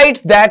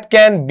 oxides that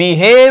can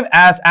behave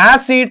as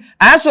acid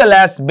as well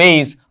as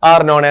base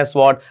are known as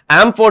what?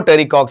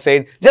 Amphoteric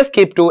oxide. Just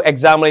keep 2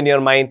 examples in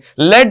your mind.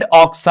 Lead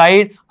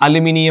oxide,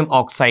 aluminium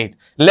oxide.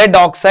 Lead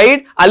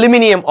oxide,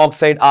 aluminium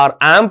oxide are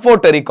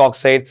amphoteric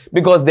oxide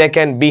because they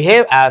can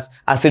behave as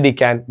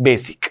acidic and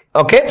basic.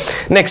 Okay.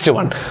 Next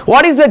one.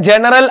 What is the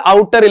general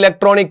outer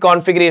electronic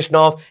configuration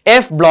of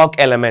F block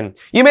element?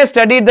 You may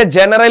study the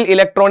general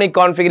electronic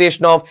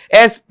configuration of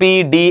S,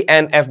 P, D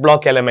and F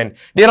block element.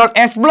 There are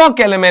S block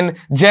element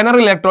general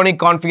electronic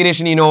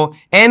configuration, you know,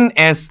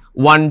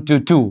 NS1 to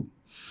 2.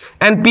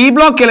 And P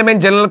block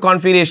element general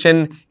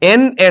configuration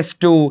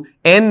NS2,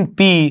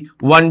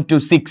 NP1 to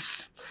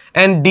 6.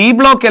 And D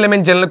block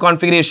element general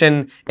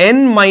configuration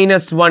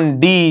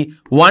N-1D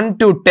 1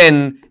 to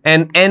 10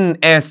 and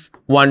NS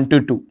 1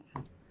 to 2.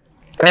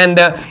 And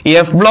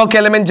F block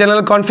element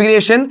general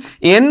configuration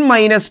n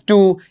minus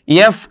 2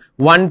 F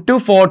 1 to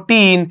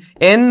 14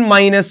 n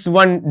minus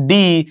 1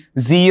 D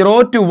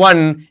 0 to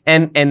 1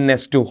 and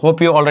ns2.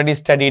 Hope you already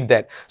studied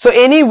that. So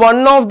any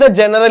one of the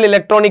general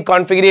electronic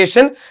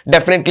configuration,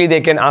 definitely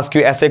they can ask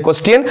you as a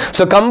question.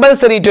 So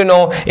compulsory to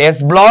know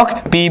S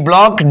block, P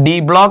block,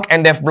 D block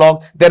and F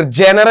block, their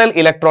general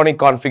electronic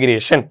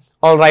configuration.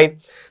 Alright.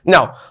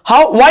 Now,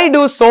 why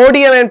do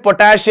sodium and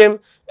potassium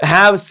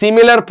have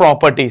similar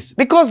properties?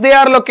 Because they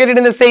are located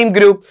in the same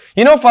group.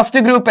 You know, first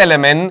group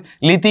element,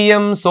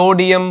 lithium,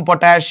 sodium,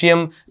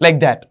 potassium,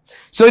 like that.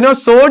 So, you know,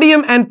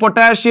 sodium and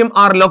potassium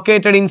are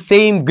located in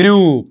same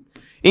group.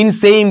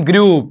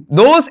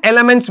 Those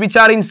elements which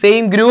are in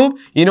same group,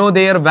 you know,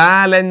 their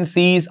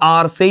valencies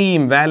are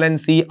same.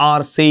 Valency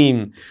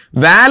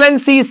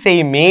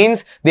same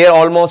means their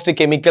almost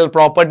chemical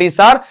properties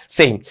are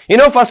same. You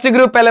know, first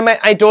group element,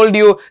 I told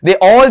you,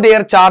 all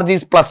their charge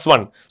is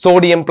 +1.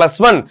 Sodium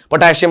 +1,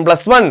 potassium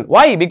 +1.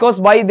 Why? Because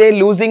by they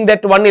losing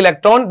that one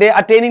electron, they are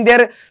attaining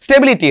their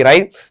stability,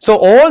 right? So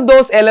all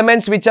those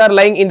elements which are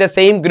lying in the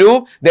same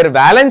group, their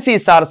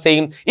valencies are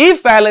same.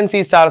 If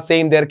valencies are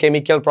same, their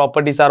chemical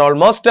properties are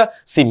almost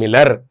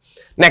similar.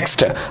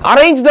 Next,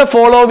 arrange the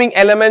following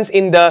elements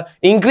in the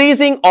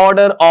increasing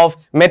order of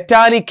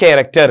metallic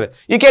character.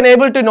 You can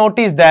able to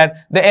notice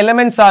that the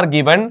elements are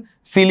given: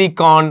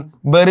 silicon,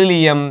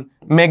 beryllium,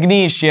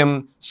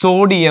 magnesium,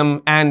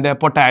 sodium and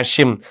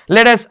potassium.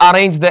 Let us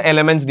arrange the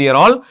elements, dear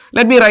all.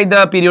 Let me write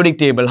the periodic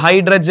table.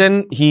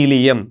 Hydrogen,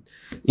 helium,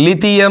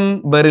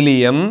 lithium,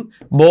 beryllium,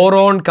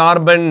 boron,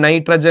 carbon,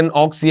 nitrogen,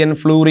 oxygen,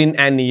 fluorine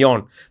and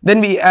neon. Then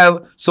we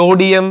have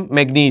sodium,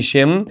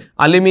 magnesium,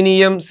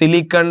 aluminium,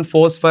 silicon,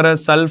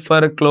 phosphorus,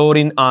 sulfur,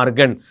 chlorine,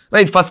 argon.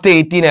 Right, first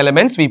 18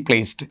 elements we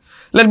placed.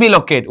 Let me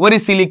locate. Where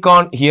is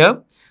silicon?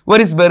 Here.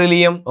 Where is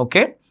beryllium?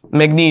 Okay.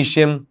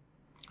 Magnesium,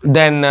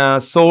 then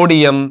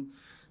sodium,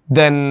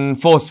 then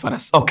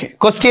phosphorus. Okay.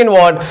 Question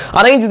 1.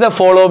 Arrange the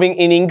following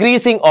in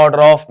increasing order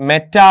of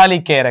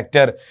metallic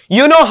character.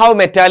 You know how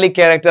metallic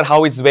character,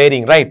 how it's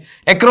varying, right?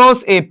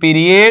 Across a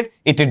period,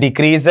 it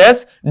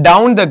decreases.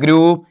 Down the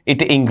group,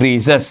 it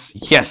increases.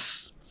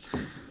 Yes.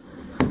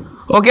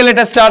 Okay, let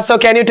us start. So,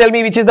 can you tell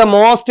me which is the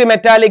most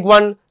metallic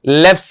one?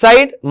 Left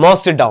side,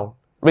 most down.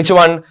 Which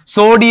one?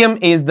 Sodium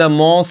is the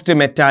most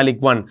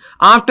metallic one.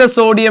 After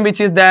sodium,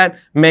 which is that?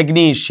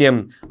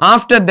 Magnesium.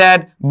 After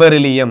that,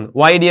 beryllium.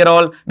 Why, dear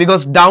all?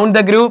 Because down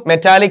the group,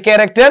 metallic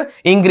character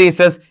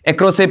increases.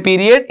 Across a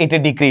period, it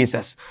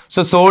decreases.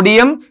 So,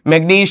 sodium,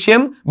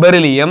 magnesium,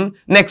 beryllium.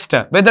 Next,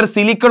 whether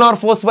silicon or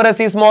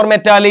phosphorus is more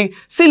metallic?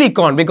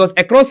 Silicon, because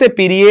across a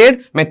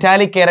period,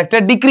 metallic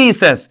character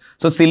decreases.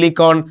 So,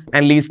 silicon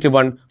and least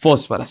one,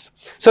 phosphorus.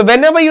 So,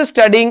 whenever you are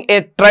studying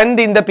a trend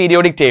in the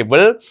periodic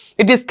table,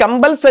 it is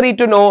compulsory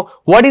to know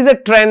what is the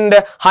trend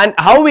and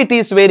how it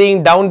is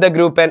varying down the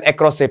group and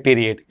across a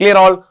period. Clear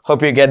all?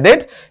 Hope you get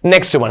that.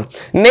 Next one.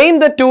 Name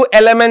the two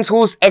elements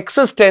whose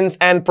existence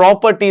and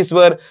properties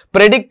were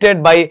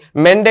predicted by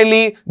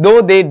Mendeleev,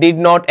 though they did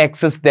not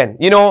exist then.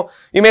 You know,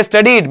 you may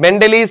studied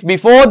Mendeleev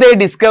before their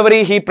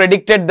discovery. He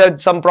predicted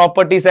some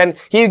properties and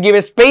he gave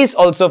a space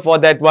also for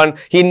that one.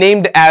 He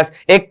named as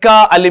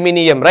Eka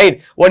aluminium,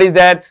 right? What is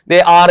that?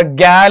 They are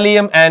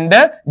gallium and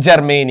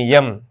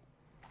germanium.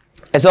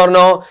 Yes or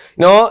no?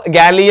 No,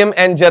 gallium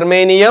and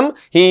germanium,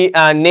 he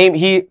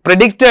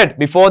predicted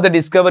before the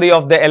discovery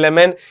of the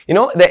element, you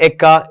know, the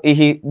Eka,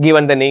 he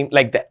given the name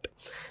like that.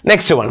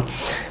 Next one.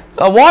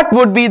 What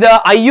would be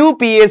the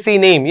IUPAC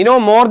name? You know,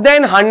 more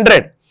than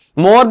 100,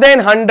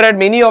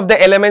 many of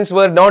the elements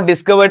were not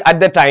discovered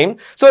at the time.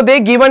 So, they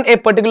given a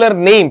particular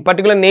name,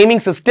 particular naming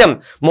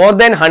system, more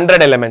than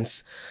 100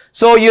 elements.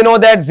 So, you know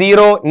that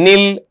 0,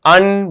 nil,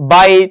 un,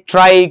 bi,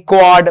 tri,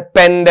 quad,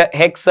 pent,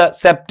 hexa,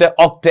 sept,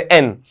 oct,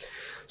 n.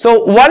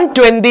 So,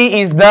 120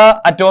 is the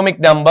atomic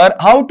number.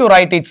 How to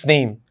write its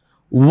name?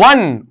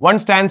 1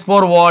 stands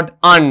for what?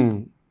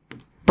 Un,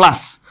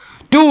 plus.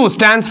 2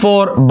 stands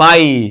for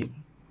bi.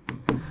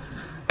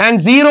 And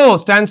 0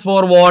 stands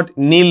for what?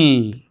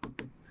 Nil.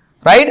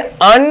 Right?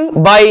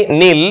 Un, bi,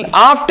 nil.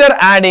 After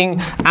adding,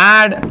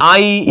 add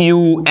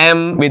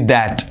IUM with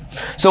that.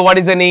 So, what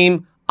is the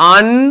name?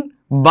 Unbinilium.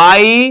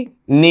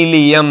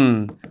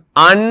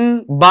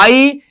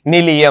 Unbinilium.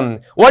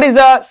 What is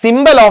the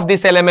symbol of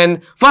this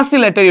element? First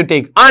letter you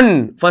take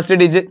un, first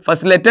digit,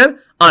 first letter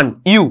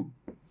un, U.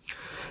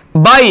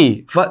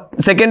 Bi,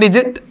 second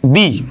digit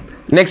B.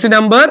 Next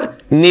number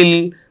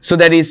nil, so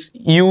that is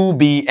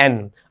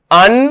UBN.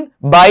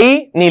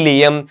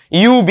 Unbinilium,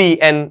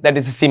 UBN, that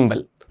is a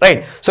symbol.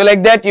 Right. So,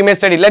 like that you may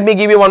study. Let me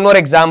give you one more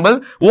example.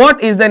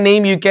 What is the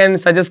name you can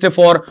suggest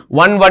for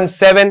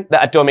 117,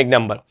 the atomic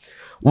number?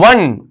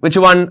 1, which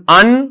one?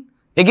 Un,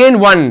 again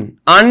 1,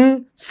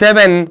 un,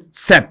 7,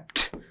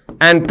 sept,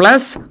 and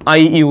plus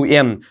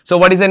IUM. So,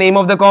 what is the name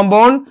of the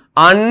compound?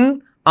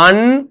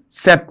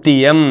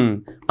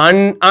 Unseptium.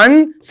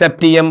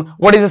 Unseptium.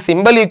 What is the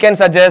symbol you can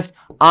suggest?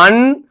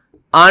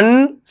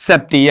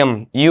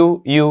 Unseptium.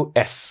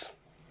 UUS.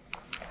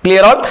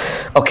 Clear all?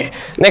 Okay.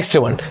 Next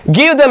one.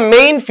 Give the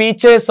main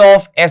features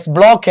of S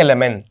block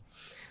element.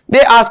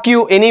 They ask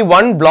you any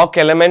one block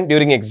element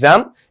during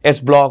exam, S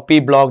block, P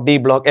block, D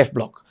block, F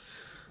block.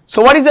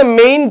 So what is the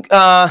main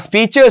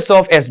features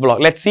of S block?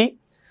 Let's see.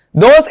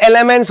 Those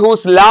elements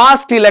whose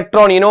last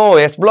electron,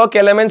 S block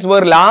elements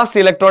where last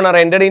electron are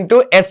entered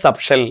into S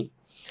subshell.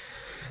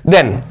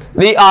 Then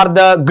they are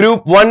the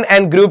group 1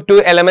 and group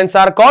 2 elements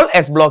are called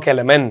S block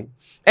element.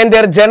 And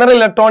their general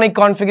electronic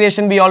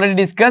configuration we already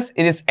discussed,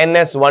 it is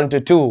NS1 to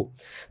 2.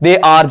 They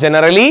are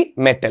generally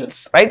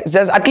metals, right?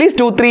 There's at least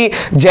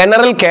 2-3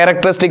 general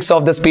characteristics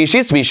of the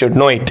species, we should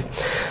know it.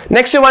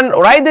 Next one,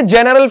 write the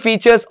general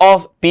features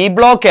of P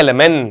block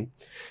element.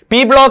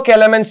 P block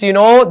elements,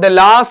 the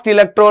last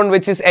electron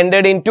which is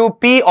entered into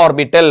P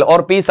orbital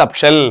or P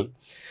subshell.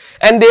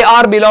 And they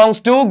are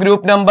belongs to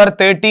group number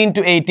 13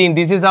 to 18.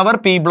 This is our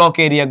P block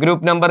area.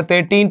 Group number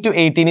 13 to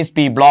 18 is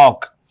P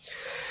block.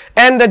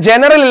 And the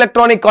general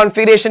electronic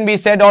configuration we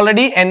said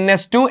already,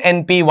 NS2,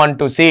 NP1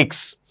 to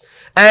 6.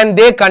 And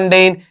they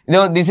contain,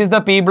 this is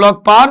the P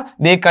block part,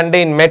 they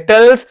contain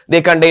metals,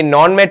 they contain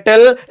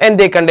non-metal, and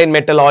they contain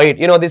metalloid.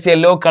 This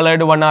yellow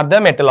colored one are the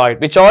metalloid,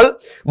 which all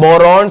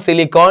boron,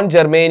 silicon,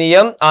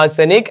 germanium,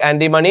 arsenic,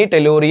 antimony,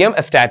 tellurium,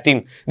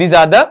 astatine. These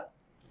are the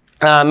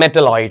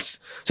metalloids.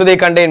 So they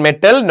contain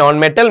metal,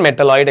 non-metal,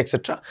 metalloid,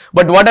 etc.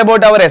 But what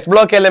about our S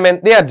block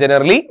element? They are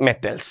generally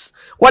metals.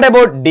 What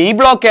about D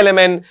block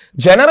element?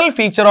 General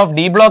feature of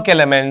D block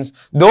elements,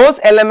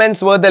 those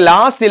elements where the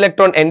last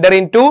electron enter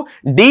into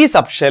D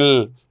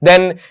subshell.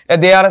 Then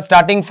they are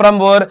starting from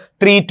where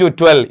 3 to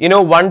 12.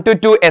 1 to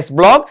 2 S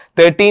block,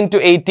 13 to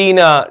 18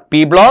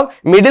 P block,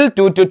 middle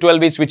 2 to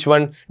 12 is which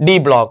one? D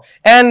block.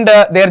 And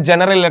their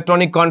general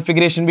electronic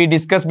configuration we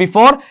discussed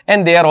before,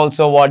 and they are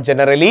also what?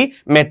 Generally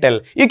metal.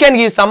 You can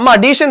give some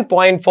addition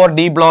point for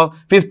D block.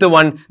 Fifth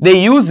one,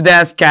 they used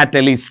as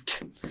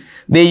catalyst.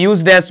 They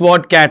used as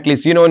what?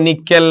 Catalyst.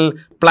 Nickel,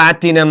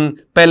 platinum,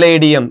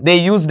 palladium. They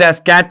used as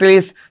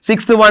catalyst.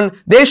 Sixth one,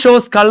 they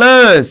shows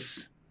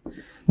colors.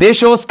 They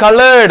shows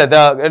colored.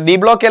 The D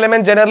block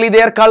element generally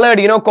they are colored,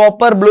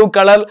 copper, blue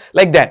color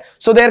like that.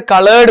 So they are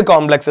colored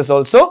complexes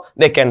also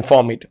they can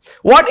form it.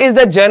 What is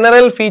the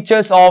general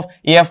features of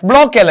F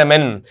block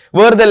element?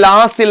 Where the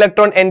last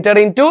electron enter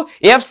into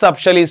F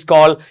subshell is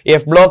called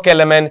F block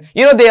element.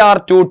 They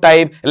are two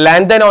type,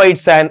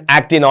 lanthanoids and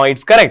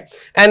actinoids, correct?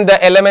 And the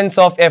elements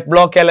of F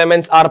block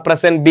elements are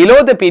present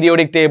below the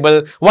periodic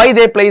table. Why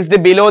they placed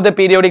below the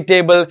periodic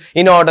table?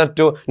 In order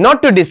to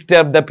not to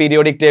disturb the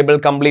periodic table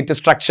complete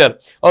structure.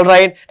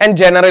 Alright, and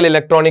general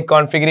electronic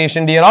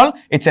configuration, dear all,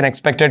 it's an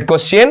expected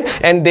question,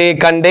 and they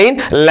contain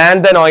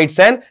lanthanoids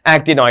and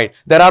actinoid.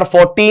 There are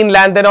 14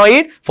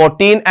 lanthanoid,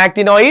 14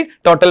 actinoid,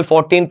 total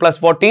 14 plus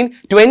 14,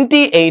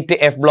 28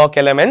 F block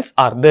elements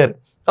are there.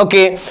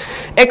 Okay,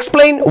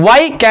 explain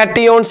why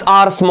cations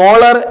are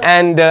smaller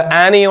and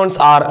anions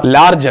are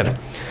larger.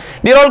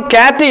 Dear all,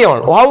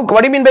 cation, what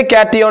do you mean by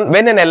cation?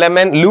 When an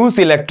element lose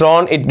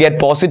electron, it get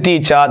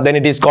positive charge, then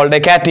it is called a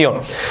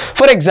cation.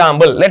 For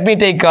example, let me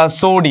take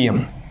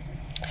sodium.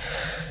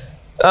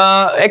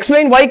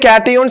 Explain why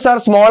cations are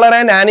smaller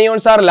and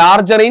anions are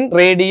larger in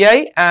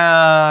radii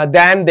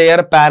than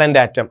their parent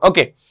atom.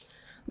 Okay,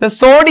 the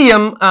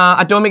sodium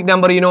atomic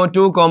number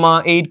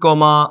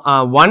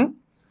 2,8,1.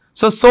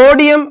 So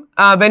sodium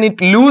when it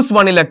lose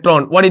one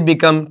electron, what it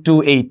become?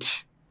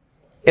 2,8.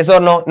 Yes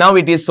or no? Now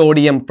it is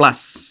sodium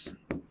plus.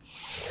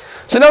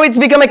 So now it's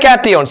become a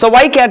cation. So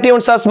why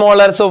cations are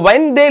smaller? So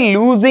when they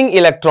losing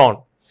electron,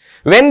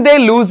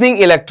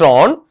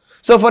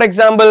 so for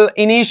example,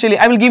 initially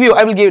I will give,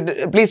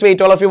 please wait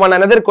all of you, one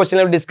another question,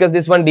 I will discuss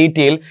this one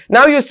detail.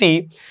 Now you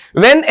see,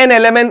 when an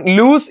element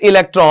lose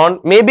electron,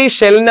 maybe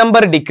shell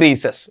number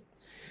decreases.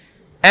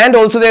 And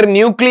also their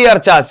nuclear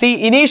charge.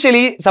 See,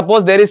 initially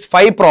suppose there is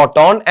 5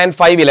 proton and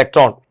 5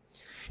 electron.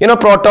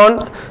 Proton,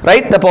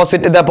 right, the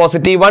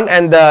positive one,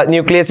 and the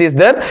nucleus is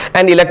there,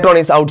 and electron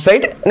is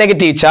outside,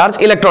 negative charge,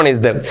 electron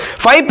is there.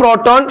 5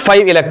 proton,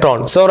 5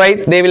 electron. So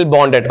right, they will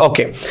bonded.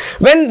 Okay,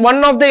 when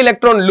one of the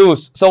electron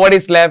lose, so what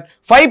is left?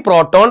 5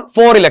 proton,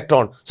 4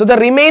 electron. So the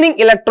remaining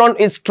electron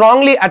is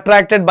strongly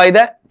attracted by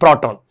the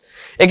proton.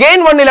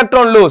 Again one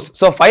electron lose,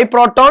 so 5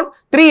 proton,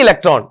 3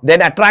 electron,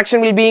 then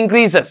attraction will be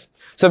increases.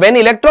 So when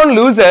electron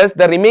loses,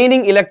 the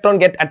remaining electron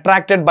get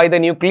attracted by the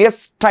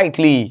nucleus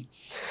tightly.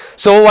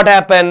 So what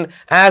happened?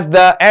 As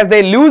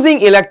they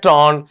losing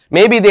electron,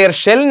 maybe their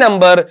shell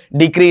number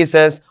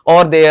decreases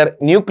or their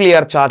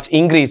nuclear charge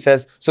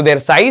increases, so their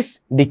size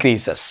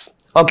decreases.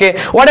 Okay,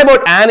 what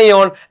about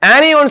anion?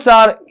 Anions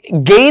are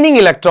gaining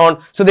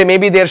electron, so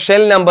maybe their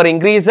shell number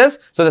increases,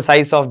 so the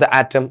size of the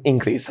atom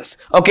increases.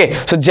 Okay,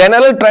 so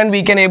general trend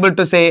we can able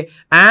to say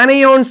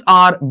anions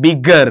are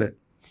bigger.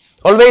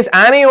 Always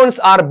anions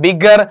are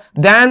bigger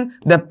than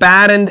the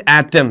parent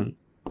atom.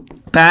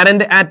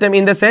 Parent atom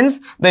in the sense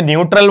the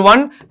neutral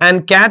one,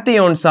 and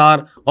cations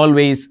are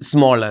always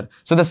smaller.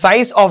 So the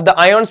size of the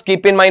ions,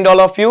 keep in mind all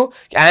of you,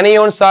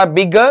 anions are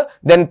bigger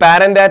than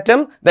parent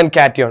atom than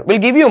cation. We'll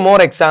give you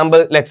more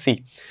example. Let's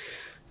see.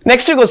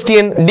 Next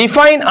question,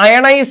 define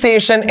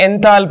ionization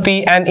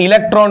enthalpy and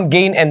electron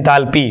gain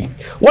enthalpy.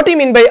 What do you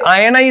mean by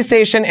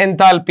ionization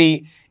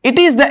enthalpy? It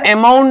is the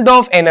amount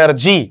of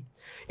energy.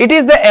 It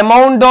is the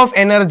amount of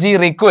energy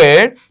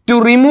required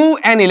to remove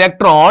an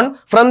electron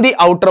from the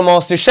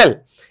outermost shell.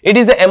 It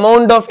is the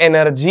amount of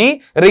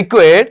energy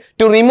required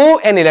to remove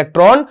an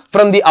electron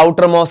from the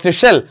outermost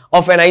shell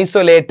of an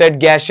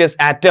isolated gaseous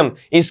atom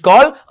is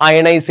called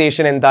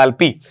ionization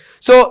enthalpy.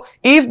 So,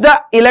 if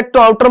the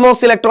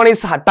outermost electron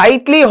is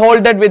tightly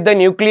holded with the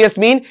nucleus,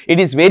 mean it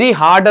is very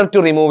harder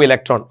to remove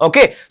electron.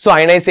 Okay. So,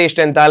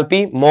 ionization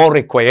enthalpy more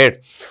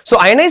required. So,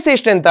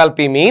 ionization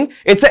enthalpy mean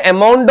it's the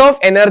amount of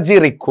energy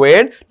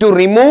required to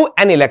remove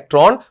an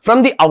electron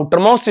from the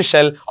outermost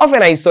shell of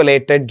an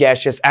isolated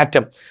gaseous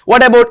atom.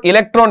 What about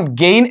electron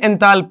gain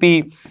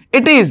enthalpy?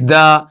 It is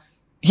the,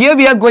 here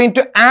we are going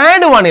to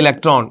add one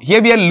electron. Here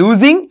we are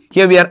losing,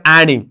 here we are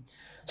adding.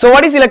 So,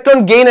 what is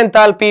electron gain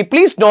enthalpy?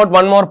 Please note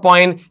one more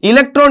point.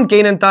 Electron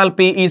gain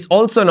enthalpy is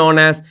also known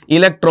as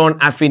electron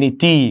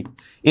affinity.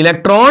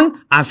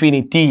 Electron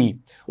affinity.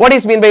 What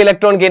is meant by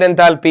electron gain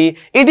enthalpy?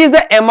 It is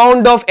the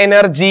amount of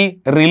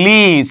energy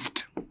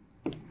released.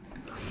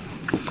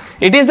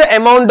 It is the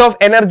amount of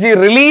energy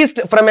released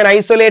from an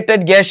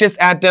isolated gaseous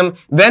atom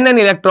when an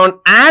electron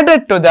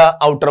added to the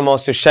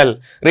outermost shell.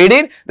 Read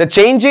it. The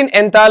change in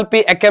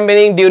enthalpy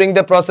accompanying during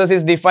the process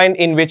is defined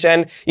in which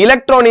an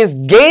electron is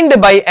gained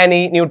by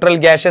any neutral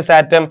gaseous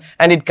atom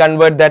and it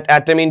converts that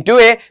atom into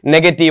a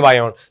negative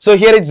ion. So,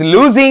 here it's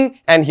losing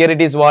and here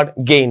it is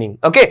what? Gaining.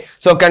 Okay.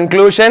 So,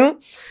 conclusion.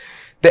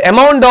 The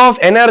amount of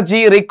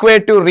energy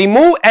required to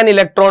remove an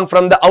electron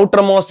from the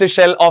outermost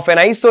shell of an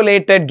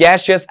isolated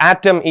gaseous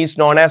atom is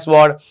known as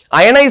what?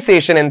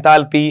 Ionization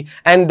enthalpy,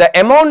 and the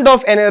amount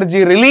of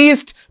energy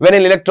released when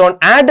an electron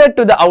added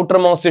to the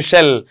outermost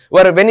shell,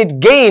 where when it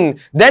gained,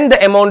 then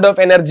the amount of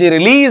energy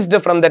released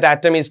from that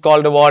atom is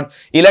called what?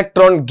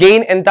 Electron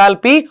gain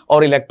enthalpy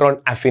or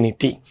electron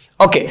affinity.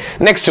 Okay,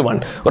 next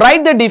one.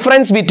 Write the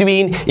difference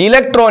between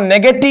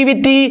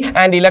electronegativity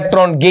and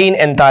electron gain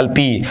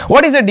enthalpy.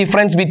 What is the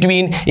difference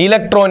between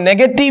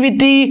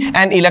electronegativity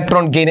and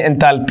electron gain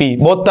enthalpy?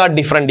 Both are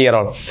different here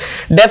all.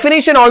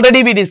 Definition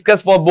already we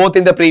discussed for both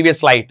in the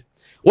previous slide.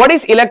 What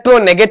is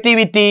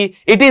electronegativity?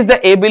 It is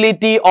the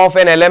ability of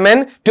an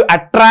element to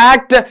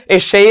attract a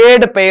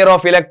shared pair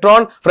of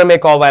electron from a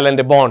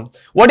covalent bond.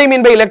 What do you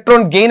mean by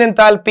electron gain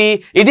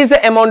enthalpy? It is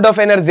the amount of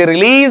energy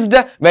released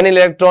when an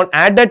electron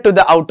added to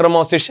the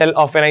outermost shell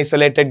of an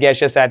isolated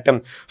gaseous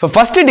atom. So,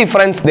 first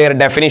difference, their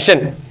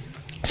definition.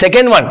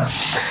 Second one.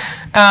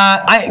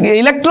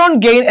 Electron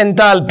gain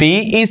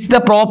enthalpy is the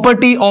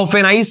property of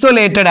an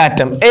isolated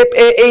atom,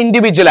 a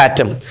individual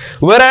atom,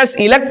 whereas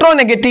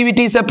electronegativity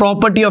is a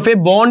property of a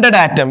bonded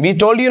atom. We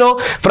told you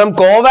from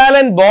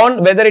covalent bond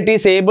whether it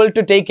is able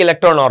to take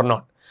electron or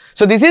not.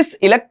 So, this is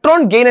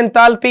electron gain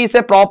enthalpy is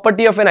a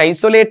property of an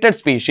isolated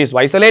species,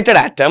 isolated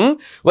atom,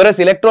 whereas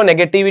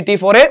electronegativity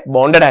for a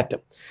bonded atom.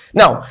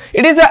 Now,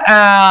 it is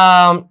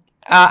the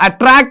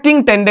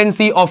attracting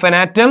tendency of an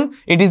atom.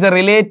 It is a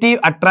relative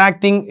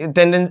attracting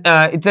tendency.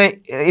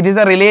 It is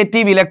a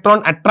relative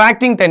electron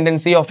attracting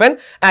tendency of an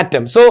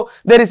atom. So,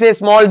 there is a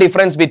small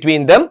difference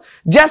between them.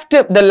 Just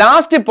the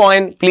last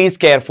point, please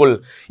careful.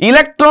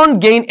 Electron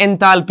gain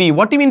enthalpy.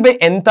 What do you mean by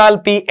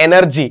enthalpy?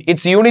 Energy.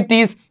 Its unit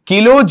is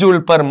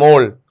kilojoule per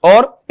mole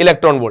or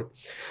electron volt.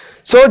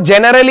 So,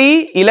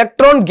 generally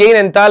electron gain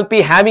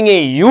enthalpy having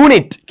a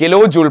unit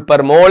kilojoule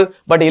per mole,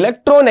 but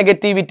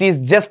electronegativity is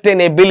just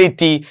an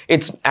ability,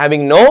 it's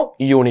having no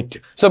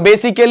unit. So,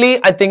 basically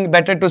I think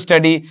better to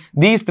study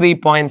these 3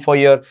 points for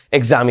your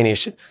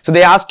examination. So,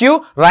 they ask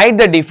you write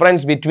the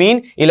difference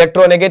between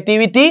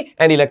electronegativity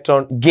and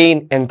electron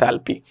gain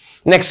enthalpy.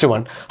 Next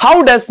one,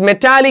 how does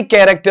metallic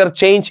character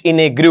change in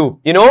a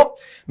group?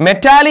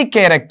 Metallic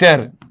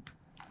character.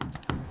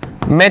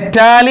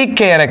 Metallic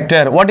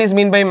character. What is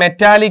mean by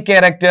metallic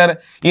character?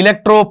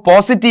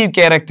 Electropositive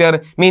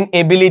character mean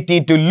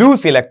ability to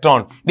lose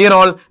electron. Dear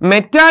all,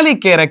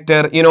 metallic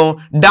character,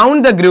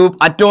 down the group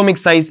atomic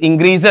size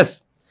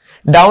increases.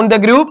 Down the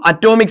group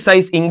atomic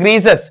size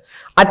increases.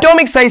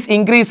 Atomic size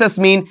increases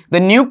mean the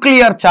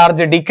nuclear charge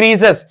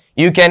decreases.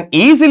 You can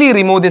easily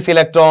remove this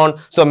electron.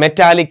 So,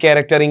 metallic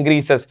character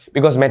increases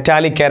because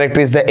metallic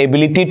character is the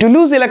ability to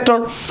lose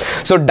electron.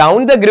 So,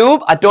 down the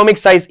group atomic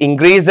size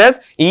increases,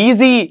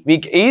 easy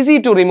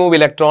to remove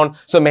electron.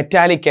 So,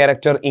 metallic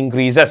character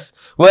increases.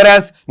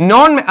 Whereas,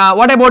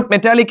 what about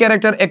metallic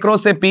character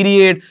across a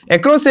period?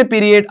 Across a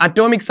period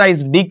atomic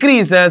size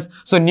decreases.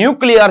 So,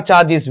 nuclear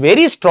charge is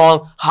very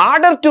strong,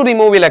 harder to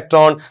remove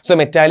electron. So,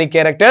 metallic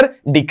character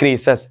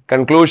decreases.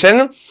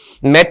 Conclusion,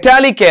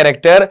 metallic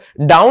character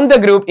down the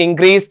group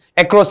increase,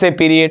 across a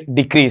period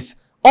decrease.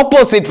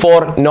 Opposite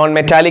for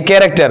non-metallic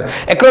character.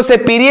 Across a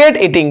period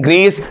it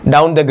increase,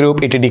 down the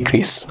group it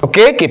decrease.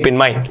 Okay, keep in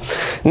mind.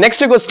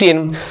 Next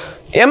question,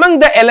 among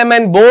the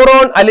element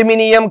boron,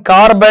 aluminium,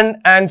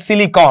 carbon and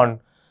silicon,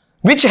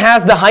 which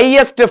has the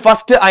highest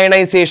first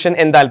ionization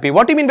enthalpy?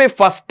 What do you mean by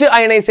first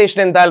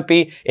ionization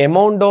enthalpy?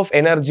 Amount of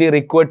energy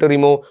required to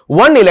remove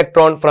one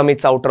electron from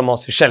its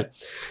outermost shell.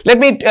 Let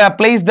me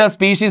place the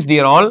species,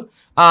 dear all.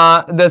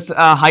 This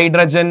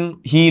hydrogen,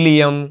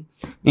 helium,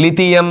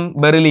 lithium,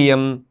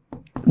 beryllium,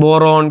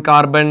 boron,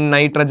 carbon,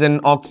 nitrogen,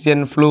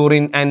 oxygen,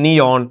 fluorine and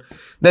neon.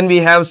 Then we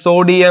have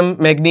sodium,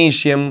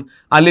 magnesium,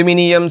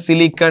 aluminium,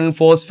 silicon,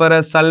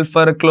 phosphorus,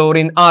 sulfur,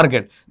 chlorine,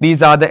 argon.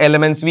 These are the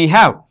elements we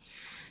have.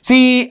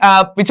 See,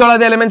 which all are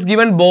the elements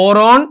given?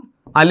 Boron,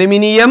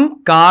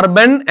 aluminium,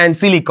 carbon and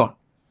silicon.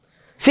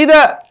 See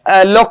the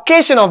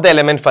location of the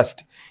element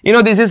first. You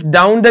know, this is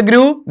down the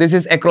groove, this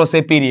is across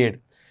a period.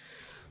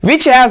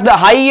 Which has the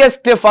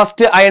highest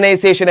first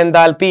ionization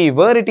enthalpy,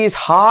 where it is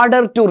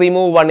harder to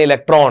remove one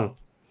electron.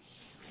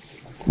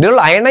 The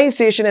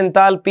ionization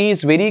enthalpy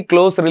is very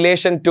close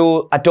relation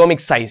to atomic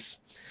size.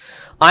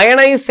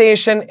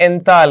 Ionization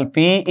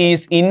enthalpy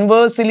is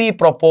inversely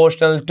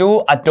proportional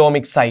to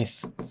atomic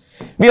size.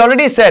 We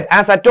already said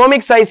as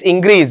atomic size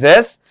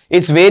increases,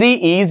 it's very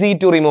easy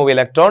to remove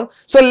electron.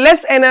 So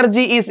less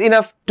energy is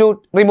enough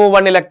to remove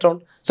one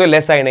electron. So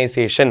less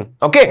ionization.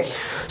 Okay.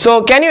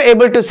 So can you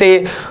able to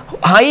say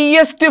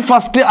highest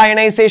first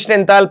ionization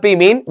enthalpy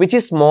mean which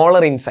is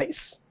smaller in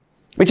size?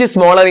 Which is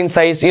smaller in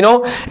size? You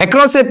know,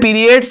 across a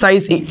period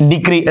size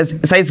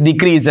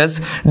decreases,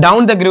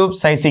 down the group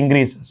size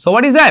increases. So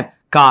what is that?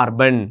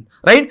 Carbon.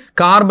 Right?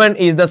 Carbon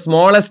is the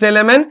smallest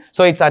element.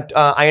 So its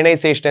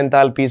ionization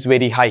enthalpy is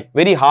very high.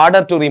 Very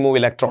harder to remove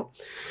electron.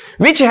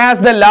 Which has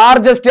the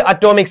largest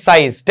atomic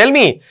size? Tell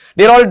me.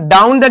 They're all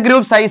down the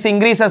group size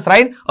increases,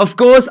 right? Of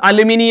course,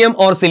 aluminium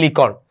or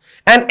silicon.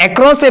 And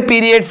across a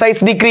period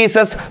size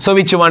decreases. So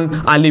which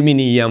one?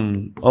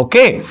 Aluminium.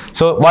 Okay.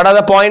 So what are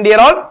the point here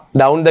all?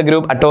 Down the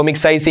group atomic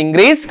size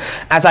increase.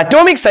 As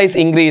atomic size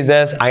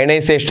increases,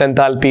 ionization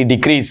enthalpy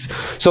decrease.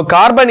 So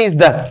carbon is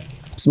the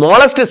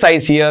smallest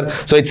size here,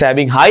 so it's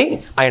having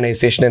high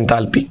ionization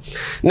enthalpy.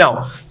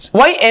 Now,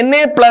 why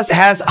Na plus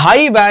has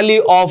high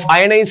value of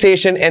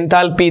ionization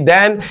enthalpy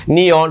than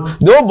neon,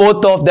 though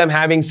both of them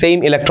having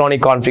same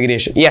electronic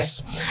configuration?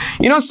 Yes,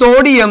 you know,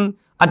 sodium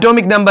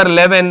atomic number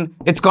 11,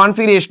 its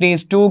configuration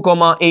is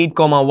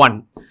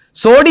 2,8,1.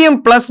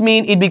 Sodium plus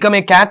mean it become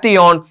a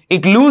cation,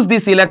 it lose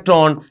this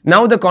electron,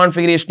 now the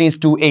configuration is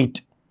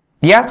 2,8.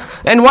 Yeah,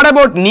 and what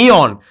about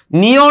neon?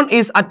 Neon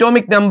is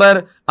atomic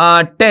number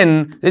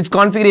 10, its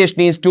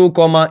configuration is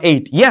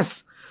 2,8.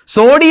 Yes,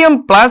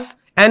 sodium plus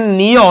and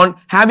neon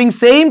having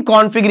same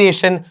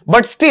configuration,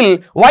 but still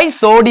why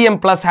sodium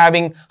plus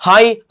having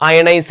high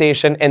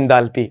ionization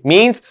enthalpy?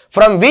 Means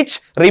from which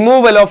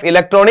removal of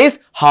electron is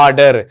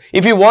harder.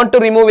 If you want to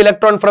remove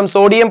electron from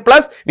sodium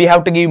plus, we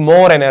have to give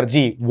more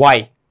energy.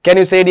 Why? Can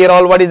you say dear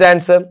all what is the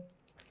answer?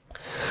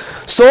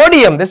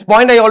 Sodium, this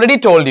point I already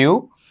told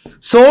you.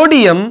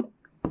 Sodium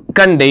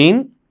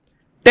contain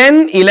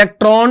 10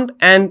 electron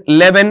and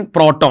 11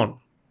 proton.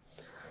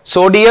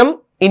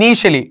 Sodium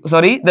initially,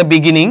 the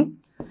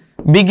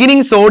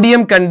beginning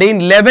sodium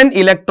contain 11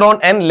 electron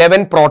and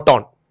 11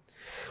 proton.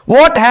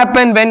 What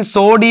happened when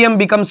sodium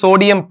becomes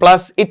sodium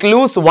plus? It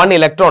lose 1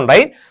 electron,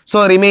 right?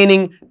 So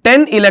remaining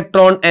 10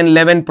 electron and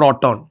 11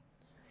 proton.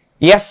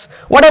 Yes.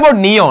 What about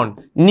neon?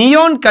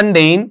 Neon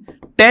contain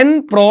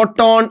 10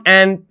 proton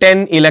and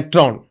 10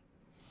 electron.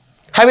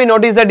 Have you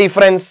noticed the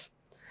difference?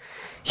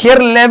 Here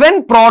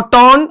 11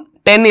 proton,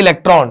 10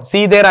 electron.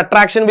 See, their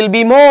attraction will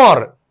be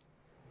more.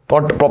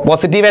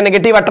 Positive and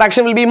negative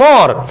attraction will be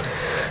more.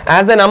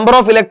 As the number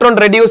of electron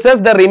reduces,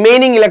 the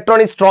remaining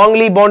electron is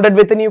strongly bonded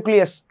with the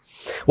nucleus.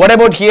 What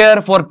about here?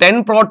 For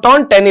 10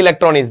 proton, 10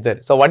 electron is there.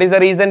 So what is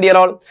the reason dear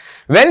all?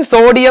 When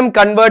sodium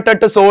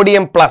converted to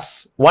sodium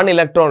plus, 1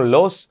 electron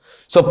loss.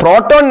 So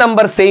proton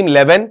number same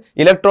 11,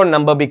 electron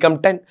number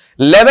become 10.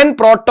 11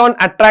 proton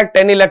attract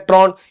 10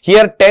 electron.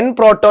 Here 10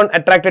 proton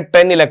attracted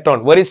 10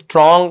 electron. Very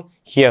strong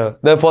here.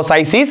 Therefore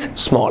size is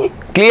small.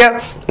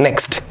 Clear?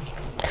 Next.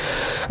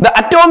 The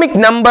atomic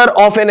number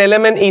of an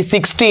element is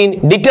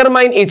 16.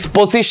 Determine its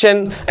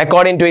position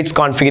according to its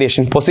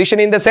configuration. Position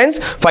in the sense,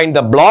 find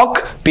the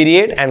block,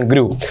 period and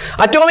groove.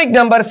 Atomic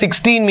number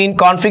 16 mean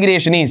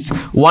configuration is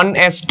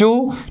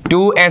 1s2,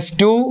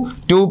 2s2,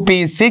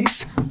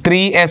 2p6,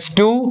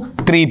 3s2,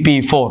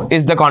 3p4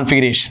 is the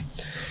configuration.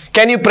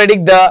 Can you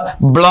predict the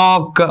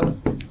block,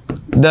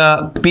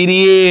 the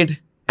period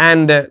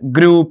and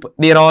group?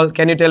 Dear all,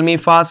 can you tell me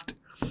fast?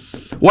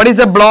 What is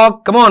a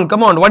block? Come on,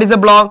 come on. What is a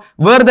block?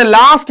 Where the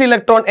last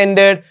electron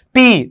ended,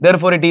 P.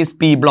 Therefore, it is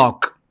P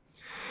block.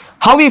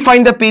 How we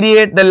find the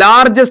period? The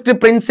largest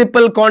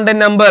principal quantum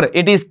number,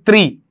 it is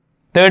 3.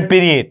 Third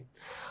period.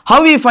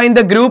 How we find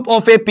the group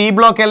of a P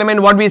block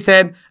element? What we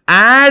said?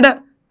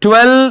 Add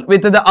 12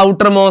 with the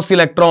outermost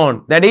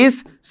electron. That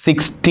is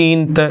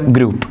 16th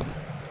group.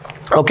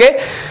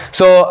 Okay.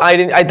 So,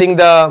 I think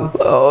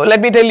the,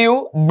 let me tell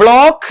you,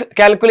 block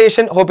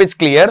calculation, hope it's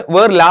clear,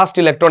 where last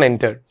electron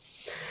entered.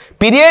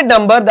 Period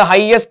number, the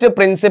highest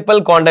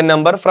principal quantum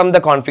number from the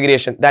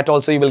configuration. That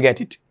also you will get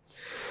it.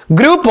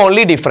 Group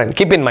only different.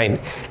 Keep in mind.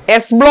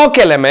 S block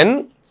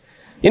element,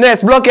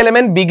 S block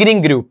element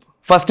beginning group.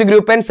 First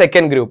group and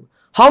second group.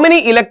 How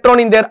many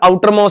electron in their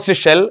outermost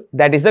shell?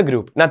 That is the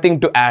group. Nothing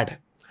to add.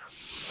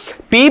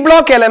 P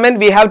block element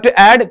we have to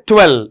add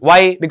 12.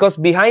 Why? Because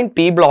behind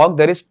P block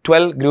there is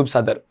 12 groups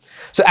other.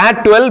 So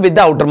add 12 with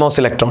the outermost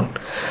electron.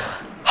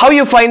 How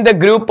you find the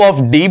group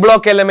of D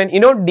block element? You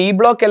know, D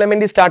block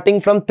element is starting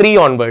from 3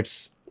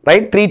 onwards,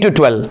 right? 3 to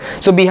 12.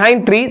 So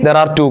behind 3 there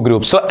are 2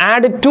 groups. So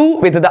add 2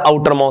 with the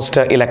outermost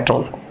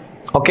electron.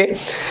 Okay,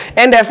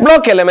 and F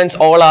block elements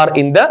all are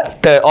in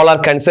the all are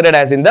considered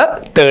as in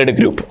the third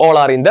group. All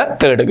are in the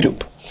third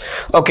group.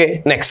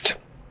 Okay, next.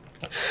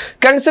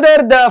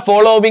 Consider the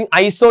following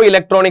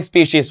isoelectronic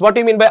species. What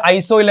do you mean by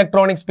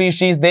isoelectronic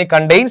species? They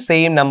contain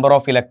same number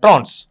of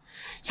electrons.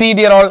 See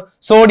dear all,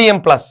 sodium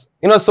plus.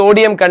 You know,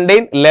 sodium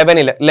contain 11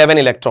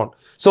 electron.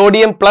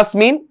 Sodium plus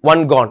mean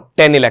 1 gone,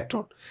 10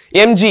 electron.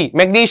 Mg,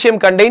 magnesium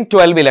contain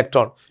 12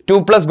 electron.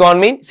 2 plus gone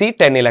mean, see,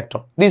 10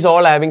 electron. These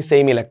all having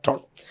same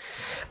electron.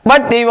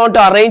 But they want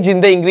to arrange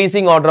in the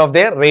increasing order of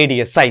their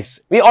radius, size.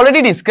 We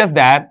already discussed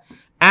that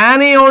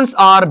anions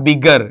are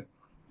bigger.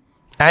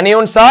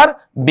 Anions are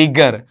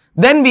bigger.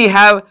 Then we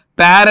have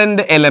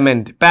parent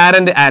element,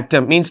 parent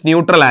atom means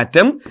neutral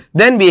atom.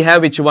 Then we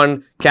have which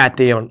one?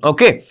 Cation.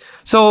 Okay.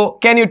 So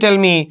can you tell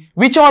me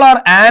which all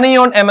are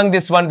anion among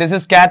this one? This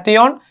is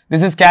cation,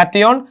 this is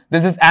cation,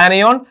 this is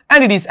anion,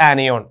 and it is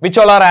anion. Which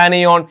all are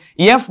anion?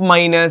 F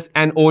minus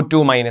and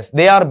O2 minus.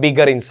 They are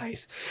bigger in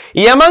size.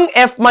 Among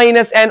F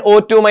minus and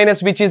O2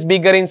 minus, which is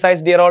bigger in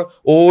size, dear all?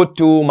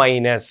 O2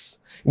 minus.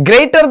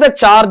 Greater the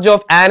charge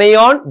of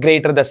anion,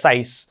 greater the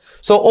size.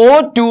 So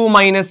O2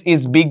 minus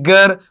is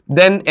bigger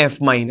than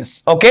F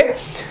minus. Okay.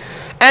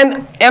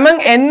 And among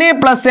Na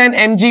plus and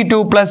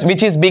Mg2 plus,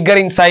 which is bigger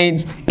in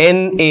size?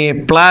 Na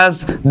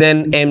plus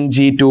then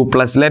Mg2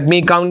 plus. Let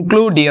me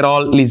conclude, dear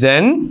all,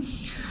 listen.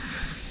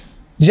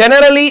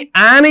 Generally,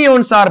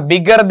 anions are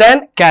bigger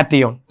than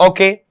cation.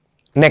 Okay.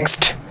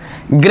 Next.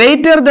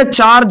 Greater the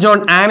charge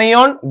on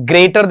anion,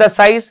 greater the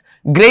size.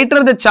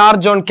 Greater the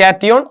charge on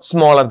cation,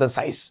 smaller the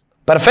size.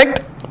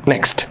 Perfect.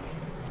 Next.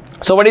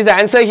 So what is the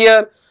answer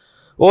here?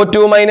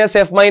 O2 minus,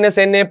 F minus,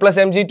 Na plus,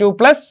 Mg2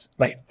 plus.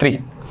 Right.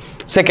 3.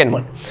 Second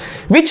one.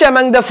 Which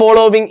among the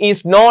following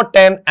is not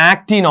an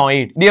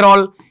actinoid? Dear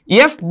all,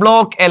 F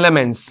block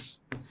elements.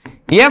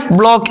 F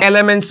block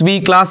elements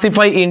we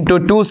classify into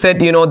 2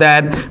 sets. You know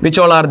that. Which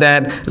all are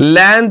that?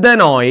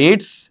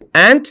 Lanthanoids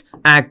and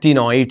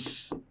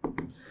actinoids.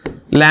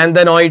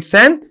 Lanthanoids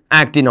and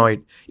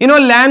actinoid. You know,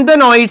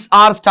 lanthanoids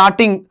are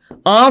starting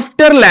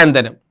after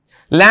lanthanum.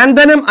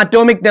 Lanthanum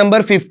atomic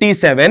number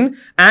 57.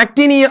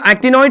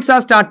 Actinoids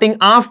are starting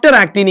after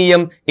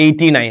actinium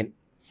 89.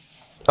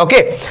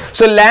 Okay.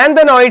 So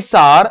lanthanoids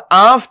are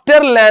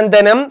after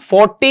lanthanum.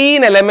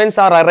 14 elements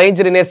are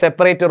arranged in a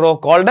separate row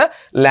called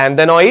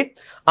lanthanoid.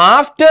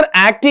 After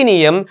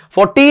actinium,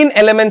 14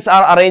 elements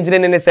are arranged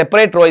in a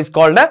separate row is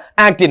called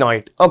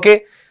actinoid.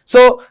 Okay.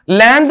 So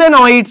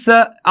lanthanoids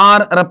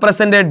are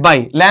represented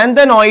by,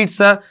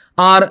 lanthanoids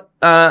are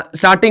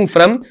starting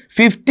from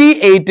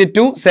 58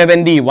 to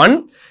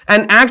 71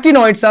 and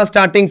actinoids are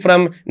starting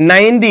from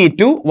 90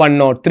 to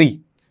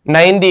 103.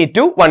 90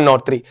 to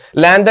 103.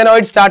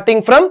 Lanthanoids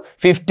starting from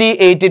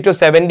 58 to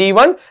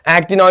 71,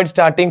 actinoids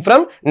starting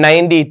from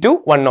 90 to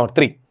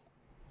 103.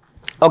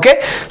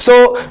 Okay,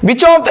 so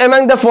which of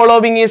among the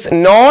following is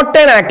not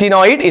an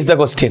actinoid is the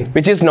question.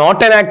 Which is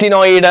not an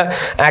actinoid?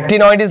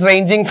 Actinoid is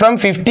ranging from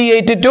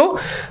 58 to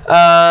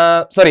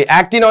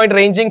actinoid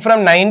ranging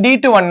from 90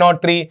 to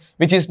 103,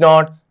 which is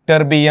not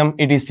terbium.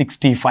 It is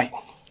 65.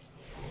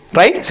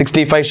 Right?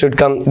 65 should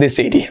come this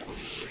area.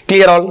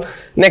 Clear all?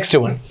 Next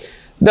one.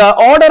 The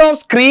order of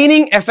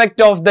screening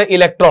effect of the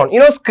electron. You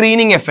know,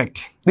 screening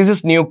effect. This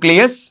is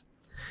nucleus.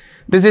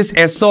 This is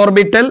s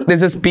orbital,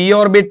 this is p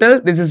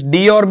orbital, this is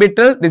d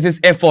orbital, this is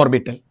f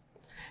orbital.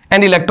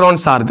 And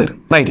electrons are there.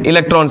 Right,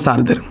 electrons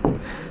are there.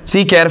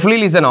 See carefully,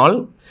 listen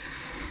all.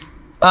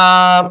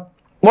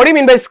 What do you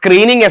mean by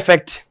screening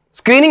effect?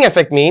 Screening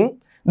effect mean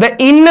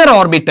the inner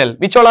orbital.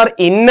 Which all are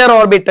inner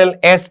orbital?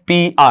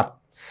 SPR.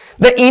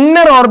 The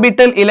inner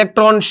orbital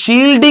electron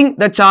shielding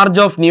the charge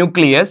of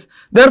nucleus.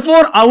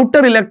 Therefore,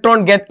 outer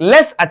electron get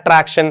less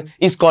attraction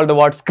is called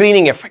what?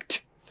 Screening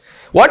effect.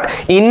 What?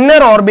 Inner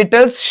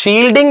orbitals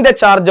shielding the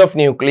charge of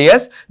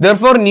nucleus.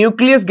 Therefore,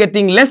 nucleus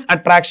getting less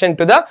attraction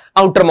to the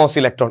outermost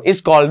electron is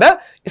called the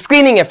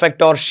screening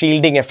effect or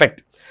shielding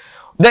effect.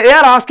 They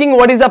are asking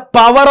what is the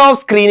power of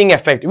screening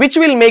effect. Which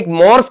will make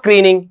more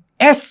screening?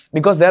 S,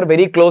 because they are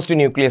very close to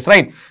nucleus,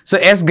 right? So,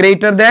 S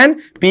greater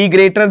than, P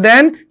greater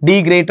than,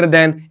 D greater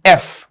than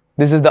F.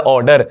 This is the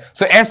order.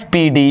 So,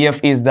 SPDF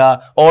is the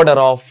order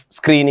of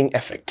screening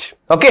effect.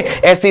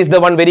 Okay, S is the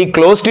one very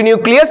close to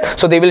nucleus.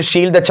 So, they will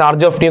shield the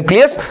charge of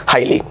nucleus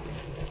highly.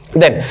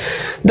 Then,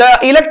 the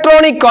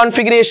electronic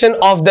configuration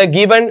of the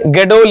given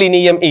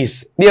gadolinium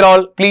is, dear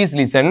all, please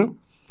listen,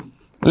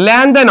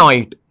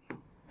 lanthanoid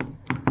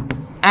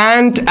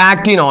and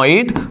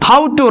actinoid.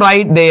 How to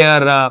write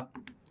their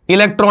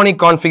electronic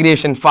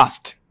configuration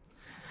fast?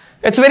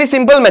 It's very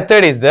simple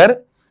method is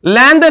there.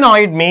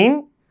 Lanthanoid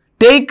mean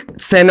take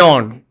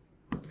xenon.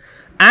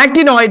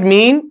 Actinoid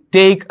mean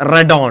take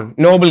radon,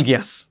 noble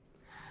gas.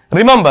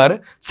 Remember,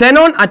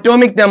 xenon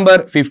atomic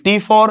number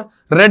 54,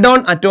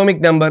 radon atomic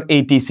number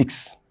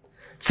 86.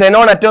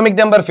 Xenon atomic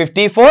number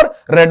 54,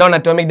 radon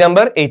atomic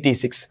number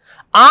 86.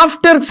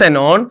 After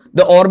xenon,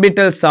 the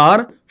orbitals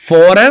are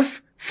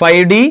 4f,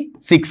 5d,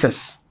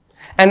 6s.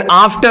 And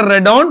after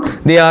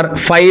radon, they are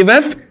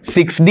 5f,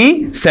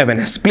 6d,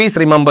 7s. Please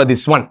remember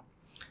this one.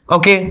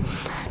 Okay.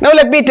 Now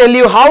let me tell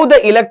you how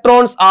the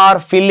electrons are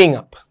filling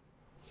up.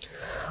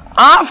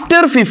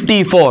 After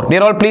 54,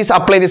 dear all, please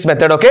apply this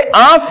method, okay?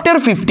 After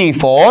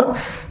 54,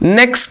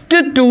 next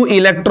 2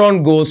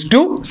 electron goes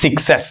to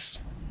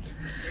 6s.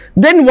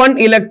 Then 1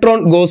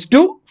 electron goes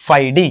to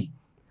 5d.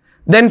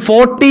 Then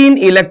 14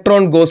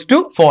 electron goes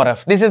to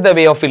 4f. This is the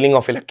way of filling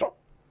of electron.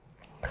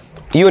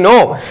 You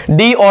know,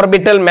 d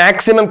orbital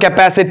maximum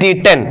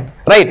capacity 10,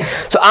 right?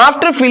 So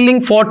after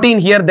filling 14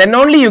 here, then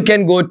only you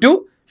can go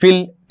to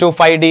fill to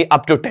 5d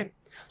up to 10.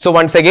 So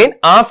once again,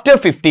 after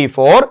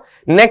 54,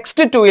 next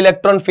 2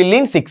 electron fill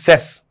in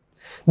 6s,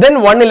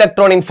 then 1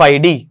 electron in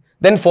 5d,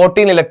 then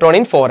 14 electron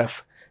in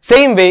 4f.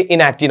 Same way in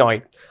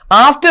actinoid.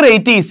 After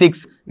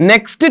 86,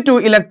 next 2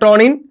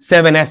 electron in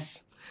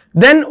 7s,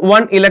 then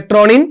 1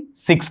 electron in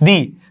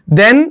 6d,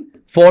 then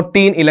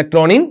 14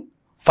 electron in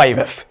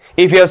 5f.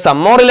 If you have some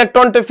more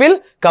electron to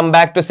fill, come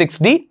back to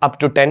 6d, up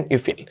to 10 you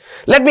fill.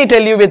 Let me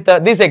tell you with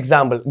this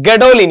example,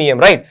 gadolinium,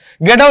 right?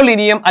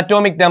 Gadolinium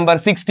atomic number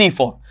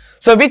 64.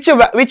 So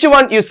which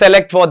one you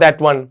select for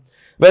that one?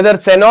 Whether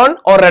xenon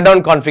or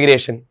radon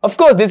configuration. Of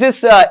course, this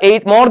is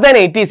more than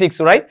 86,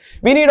 right?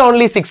 We need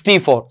only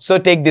 64. So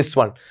take this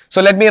one.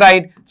 So let me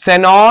write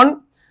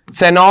xenon,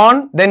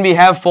 then we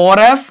have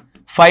 4f,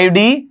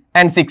 5d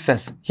and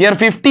 6s. Here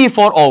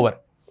 54 over.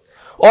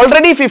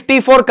 Already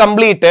 54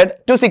 completed.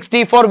 To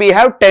 64 we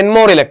have 10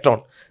 more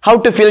electron. How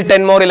to fill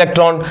 10 more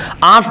electron?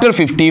 After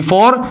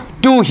 54,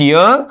 2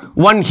 here,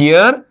 1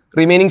 here,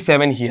 remaining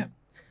 7 here.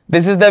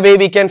 This is the way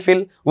we can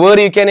fill. Where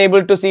you can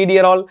able to see,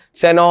 dear all,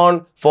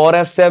 xenon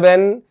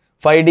 4f7,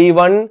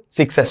 5d1,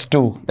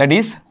 6s2. That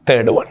is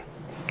third one.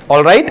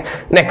 Alright,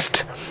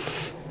 next.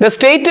 The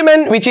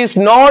statement which is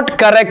not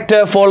correct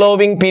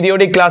following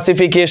periodic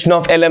classification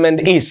of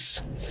element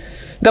is: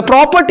 the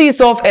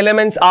properties of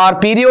elements are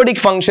periodic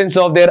functions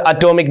of their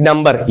atomic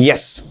number.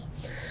 Yes.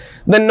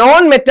 The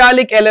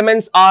non-metallic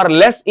elements are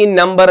less in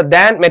number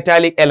than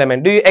metallic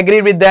element. Do you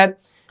agree with that?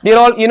 Dear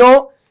all, you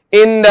know,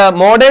 in the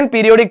modern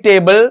periodic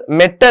table,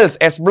 metals,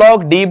 S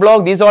block, D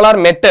block, these all are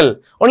metal.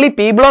 Only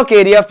P block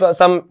area for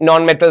some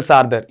non-metals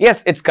are there.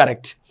 Yes, it's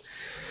correct.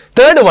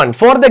 Third one,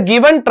 for the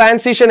given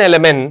transition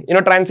element, you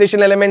know,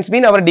 transition elements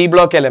mean our D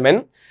block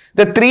element,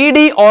 the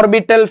 3d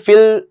orbital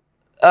fill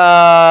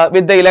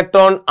with the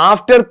electron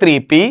after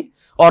 3p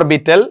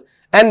orbital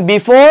and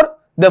before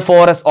the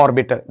 4s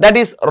orbital. That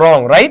is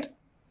wrong, right?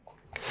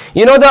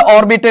 You know the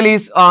orbital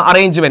is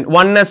arrangement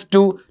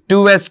 1s2,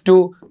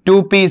 2s2,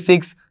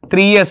 2p6,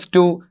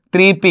 3s2,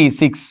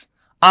 3p6.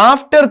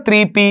 After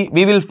 3p,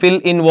 we will fill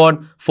in what?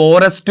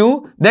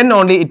 4s2, then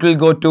only it will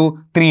go to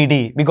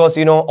 3d, because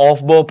you know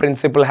off-bow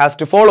principle has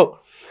to follow.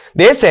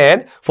 They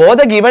said for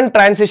the given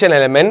transition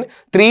element,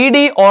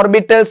 3d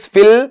orbitals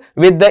fill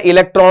with the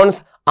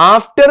electrons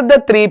after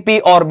the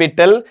 3p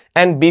orbital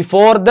and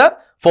before the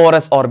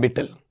 4s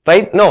orbital,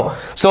 right? No.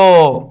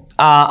 So,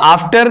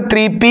 after the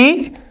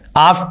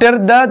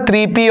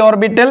 3p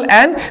orbital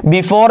and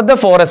before the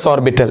 4s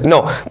orbital.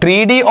 No,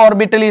 3d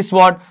orbital is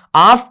what?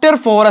 After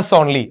 4s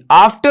only.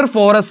 After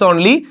 4s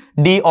only,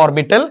 d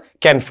orbital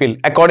can fill.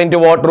 According to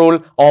what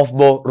rule?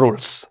 Off-bow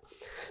rules.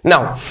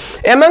 Now,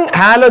 among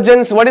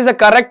halogens, what is the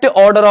correct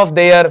order of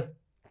their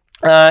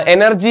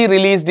energy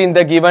released in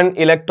the given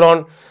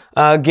electron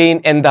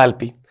gain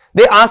enthalpy?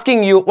 They are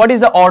asking you what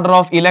is the order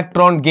of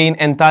electron gain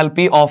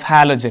enthalpy of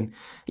halogen.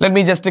 Let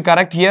me just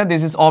correct here.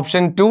 This is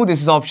option 2,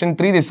 this is option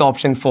 3, this is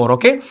option 4,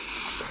 okay?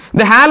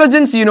 The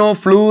halogens, you know,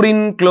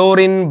 fluorine,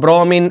 chlorine,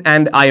 bromine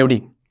and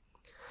iodine.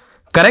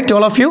 Correct,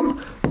 all of you?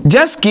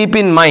 Just keep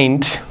in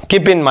mind,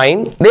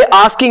 they are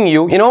asking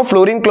you, you know,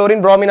 fluorine,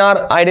 chlorine, bromine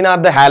or iodine are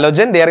the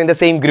halogen, they are in the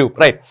same group,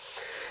 right?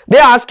 They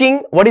are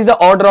asking what is the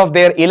order of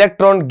their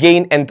electron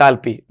gain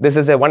enthalpy. This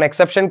is a one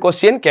exception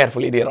question,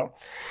 carefully, dear.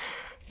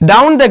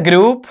 Down the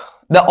group,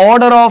 the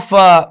order of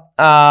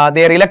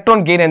their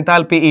electron gain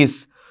enthalpy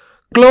is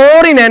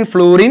chlorine and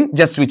fluorine,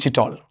 just switch it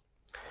all.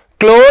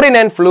 Chlorine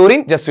and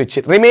fluorine, just switch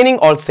it. Remaining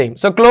all same.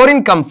 So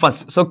chlorine come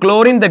first. So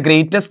chlorine the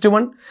greatest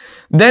one,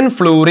 then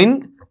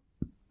fluorine,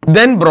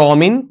 then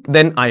bromine,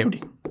 then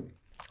iodine.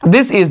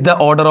 This is the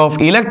order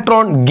of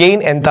electron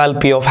gain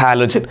enthalpy of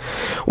halogen.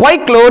 Why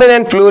chlorine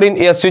and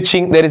fluorine are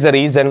switching? There is a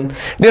reason.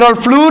 Dear all,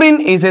 fluorine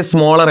is a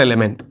smaller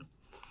element.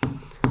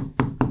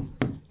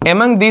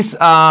 Among these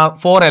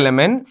 4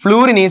 elements,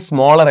 fluorine is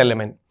smaller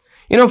element.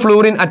 You know,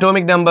 fluorine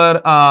atomic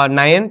number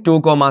 9,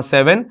 2,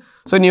 7.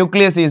 So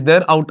nucleus is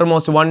there,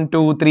 outermost 1,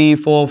 2, 3,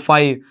 4,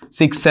 5,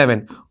 6,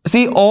 7.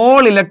 See,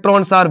 all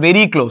electrons are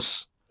very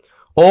close.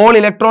 All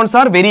electrons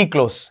are very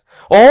close.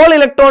 All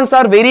electrons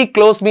are very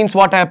close means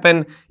what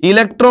happened?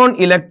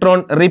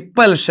 Electron-electron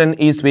repulsion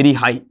is very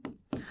high.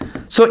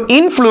 So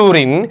in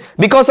fluorine,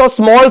 because of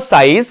small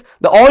size,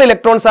 all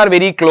electrons are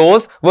very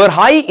close, were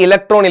high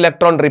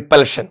electron-electron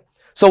repulsion.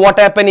 So what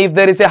happens if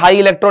there is a high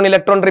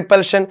electron-electron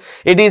repulsion?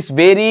 It is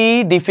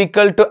very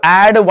difficult to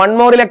add one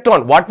more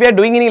electron. What we are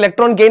doing in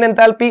electron gain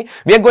enthalpy,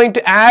 we are going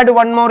to add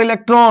one more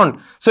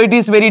electron. So it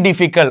is very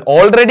difficult.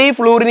 Already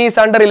fluorine is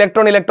under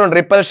electron-electron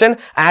repulsion.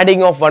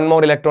 Adding of one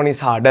more electron is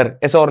harder.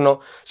 Yes or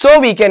no? So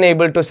we can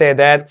able to say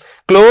that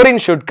chlorine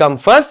should come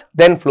first,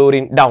 then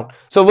fluorine down.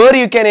 So where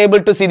you can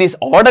able to see this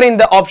order in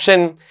the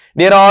option?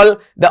 Dear all,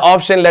 the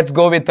option, let's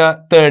go with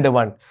the third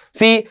one.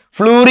 See,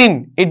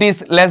 fluorine, it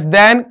is less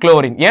than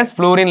chlorine. Yes,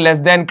 fluorine less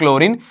than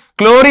chlorine.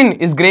 Chlorine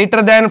is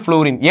greater than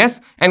fluorine. Yes,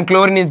 and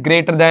chlorine is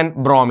greater than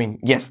bromine.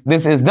 Yes,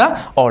 this is the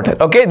order.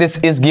 Okay, this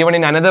is given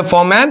in another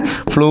format.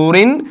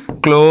 Fluorine,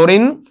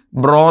 chlorine,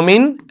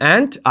 bromine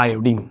and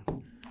iodine.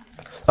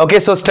 Okay,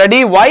 so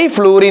study why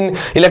fluorine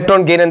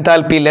electron gain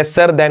enthalpy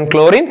lesser than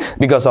chlorine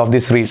because of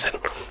this reason.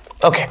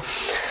 Okay.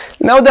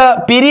 Now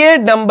the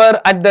period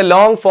number at the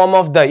long form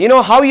of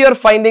the, how you are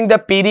finding the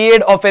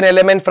period of an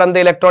element from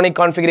the electronic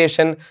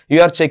configuration?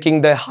 You are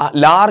checking the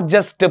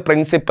largest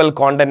principal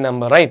quantum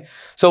number, right?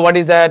 So what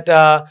is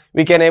that?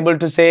 We can able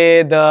to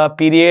say the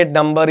period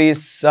number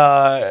is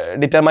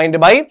determined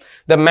by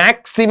the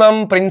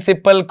maximum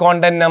principal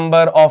quantum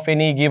number of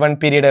any given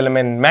period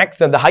element.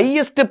 The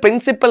highest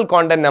principal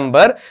quantum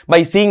number,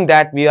 by seeing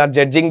that we are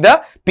judging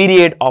the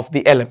period of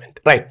the element,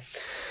 right?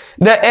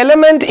 The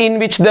element in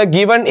which the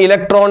given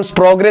electrons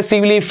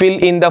progressively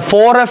fill in the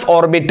 4f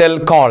orbital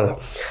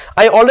called.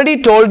 I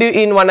already told you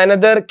in one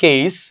another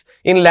case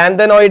in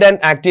lanthanoid and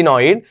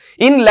actinoid.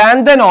 In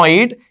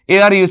lanthanoid,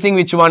 you are using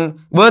which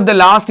one? Where the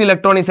last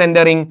electron is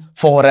entering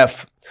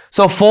 4f.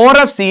 So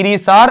 4f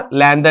series are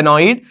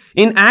lanthanoid.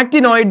 In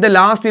actinoid, the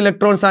last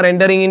electrons are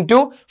entering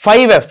into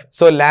 5f.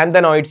 So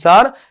lanthanoids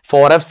are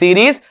 4f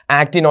series,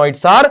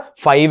 actinoids are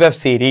 5f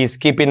series.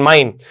 Keep in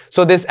mind.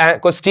 So this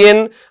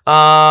question,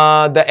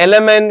 the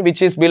element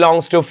which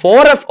belongs to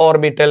 4f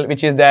orbital,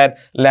 which is that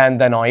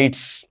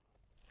lanthanoids.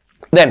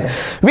 Then,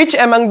 which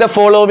among the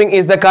following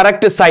is the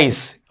correct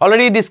size?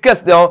 Already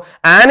discussed,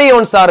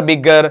 anions are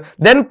bigger,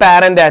 then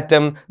parent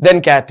atom, then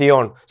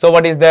cation. So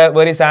what is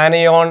where is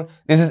anion?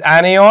 This is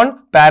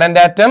anion, parent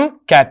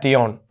atom,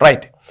 cation,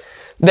 right?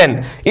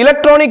 Then,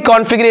 electronic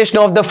configuration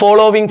of the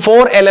following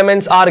 4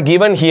 elements are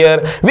given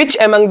here. Which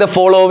among the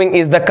following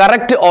is the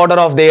correct order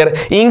of their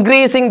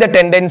increasing the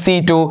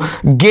tendency to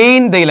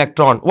gain the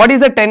electron? What is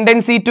the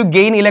tendency to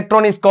gain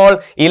electron is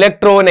called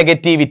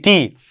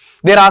electronegativity.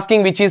 They are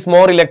asking which is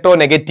more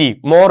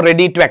electronegative, more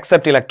ready to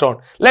accept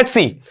electron. Let's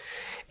see.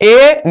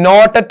 A,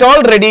 not at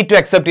all ready to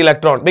accept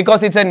electron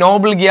because it's a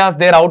noble gas.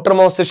 Their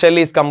outermost shell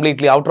is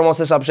outermost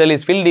subshell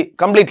is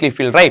completely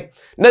filled, right?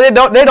 No, they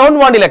don't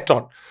want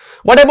electron.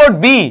 What about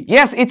B?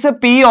 Yes, it's a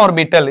p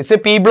orbital. It's a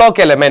p block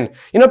element.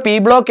 P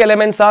block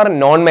elements are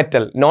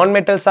non-metal.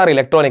 Non-metals are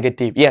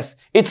electronegative. Yes,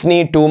 it's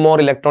need 2 more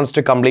electrons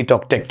to complete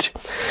octet.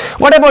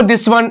 What about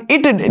this one?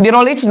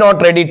 It's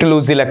not ready to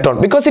lose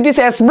electron because it is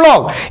S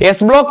block.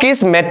 S block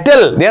is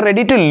metal. They are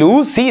ready to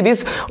lose. See,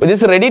 this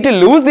is ready to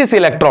lose this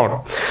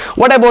electron.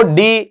 What about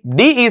D?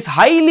 D is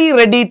highly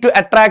ready to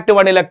attract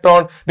 1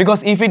 electron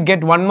because if it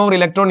get 1 more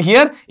electron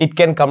here, it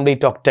can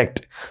complete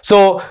octet.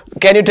 So,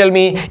 can you tell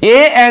me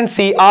A and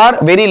C are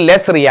very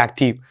less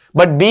reactive,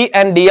 but B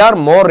and D are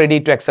more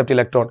ready to accept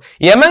electron.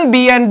 Among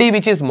B and D,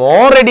 which is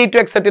more ready to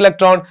accept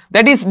electron,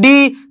 that is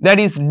D. That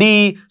is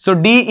D. So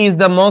D is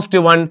the most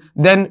one,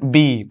 then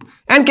B.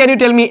 And can you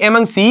tell me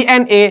among C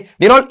and A?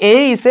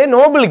 A is a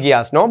noble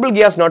gas. Noble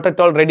gas not at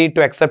all ready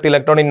to accept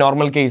electron in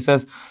normal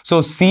cases.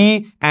 So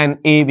C and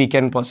A we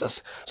can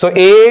possess. So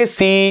A,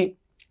 C,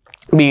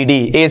 B,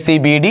 D. A, C,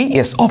 B, D.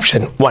 Yes,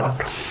 option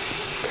 1.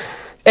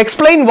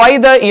 Explain why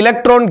the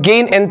electron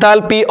gain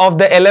enthalpy of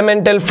the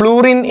elemental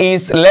fluorine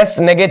is less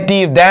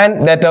negative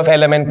than that of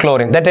element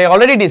chlorine. That I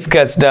already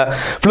discussed.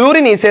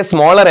 Fluorine is a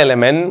smaller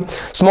element.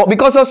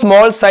 Because of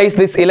small size,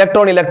 this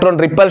electron-electron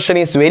repulsion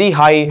is very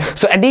high.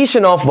 So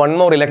addition of 1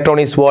 more electron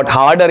is what?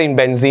 Harder in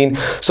benzene.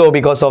 So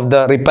because of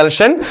the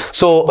repulsion.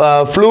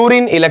 So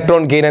fluorine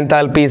electron gain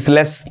enthalpy is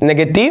less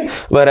negative,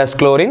 whereas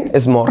chlorine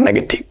is more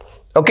negative.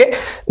 Okay,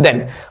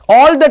 then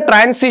all the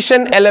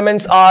transition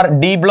elements are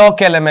D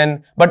block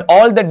element, but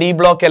all the D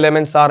block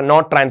elements are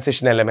not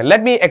transition element.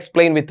 Let me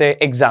explain with an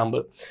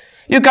example.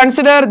 You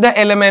consider the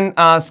element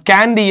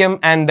scandium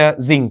and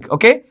zinc.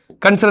 Okay,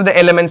 consider the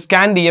element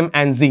scandium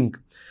and zinc.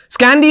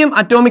 Scandium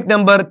atomic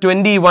number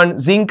 21,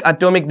 zinc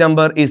atomic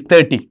number is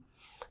 30.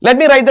 Let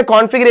me write the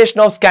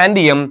configuration of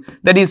scandium,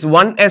 that is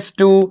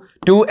 1s2,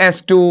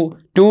 2s2,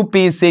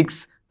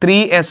 2p6,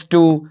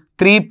 3s2,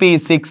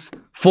 3p6,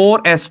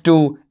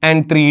 4s2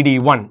 and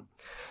 3d1.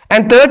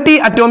 And 30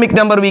 atomic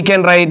number we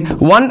can write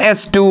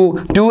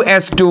 1s2,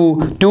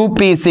 2s2,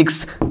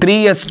 2p6,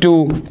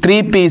 3s2,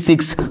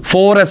 3p6,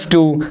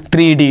 4s2,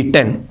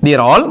 3d10. They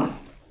are all.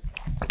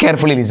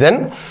 Carefully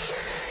listen.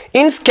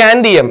 In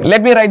scandium,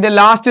 let me write the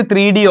last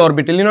 3d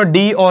orbital.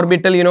 D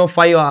orbital,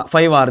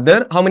 5 are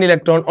there. How many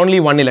electron? Only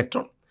 1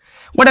 electron.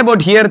 What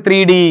about here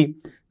 3d?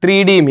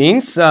 3d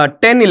means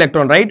 10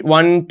 electron, right?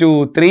 1,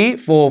 2, 3,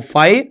 4,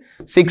 5,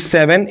 6,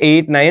 7,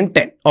 8, 9,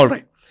 10.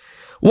 Alright.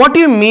 What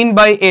do you mean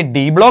by a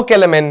d block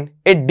element?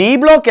 A d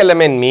block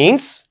element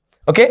means,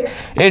 okay,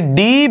 a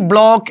d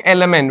block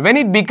element, when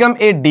it become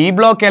a d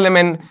block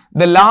element,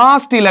 the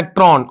last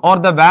electron or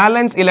the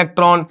valence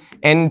electron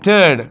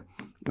entered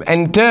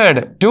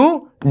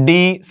to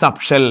d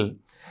subshell.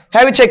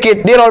 Have you check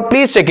it? Dear all,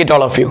 please check it,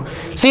 all of you.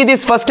 See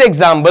this first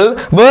example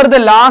where the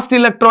last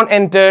electron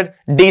entered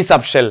d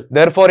subshell.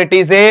 Therefore, it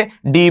is a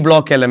d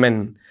block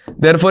element.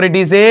 Therefore, it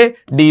is a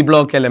d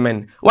block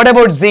element. What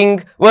about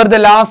zinc where the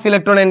last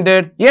electron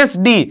entered? Yes,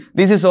 d.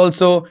 This is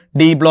also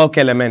d block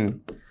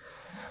element.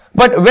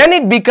 But when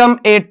it become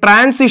a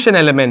transition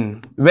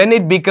element,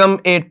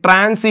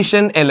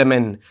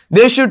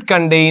 they should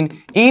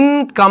contain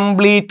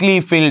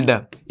incompletely filled.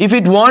 If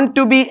it want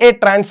to be a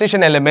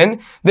transition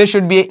element, there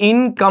should be an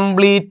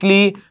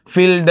incompletely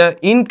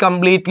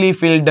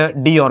filled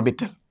d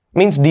orbital.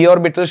 Means d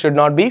orbital should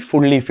not be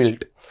fully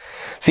filled.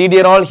 See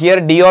dear all, here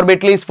d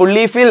orbital is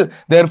fully filled.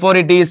 Therefore,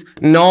 it is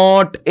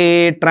not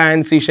a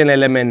transition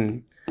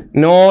element.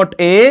 Not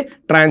a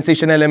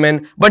transition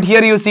element. But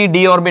here you see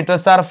d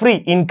orbitals are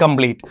free,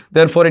 incomplete.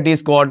 Therefore, it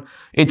is called,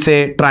 it's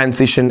a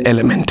transition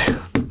element.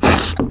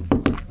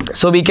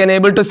 So we can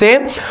able to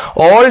say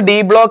all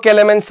d block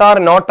elements are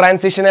not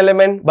transition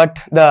element, but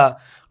the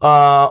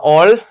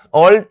all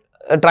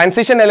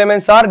transition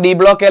elements are d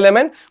block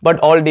element, but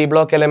all d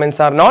block elements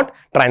are not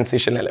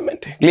transition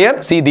element.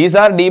 Clear? See, these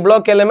are d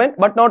block element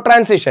but not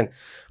transition.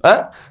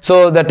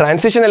 So the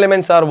transition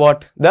elements are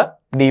what? The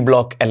d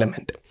block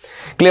element.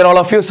 Clear, all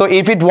of you? So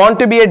if it want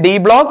to be a d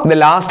block, the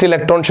last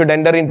electron should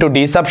enter into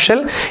d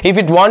subshell. If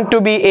it want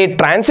to be a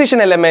transition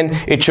element,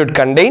 it should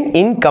contain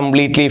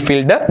incompletely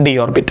filled d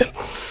orbital.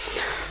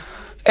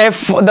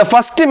 If the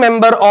first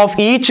member of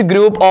each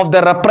group of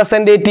the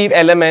representative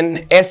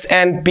element S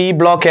and P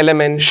block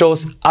element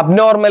shows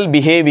abnormal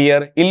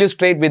behavior,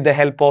 illustrate with the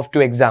help of two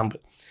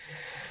examples.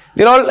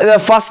 You know, the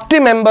first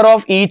member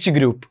of each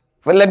group.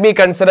 Well, let me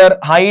consider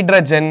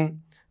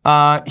hydrogen,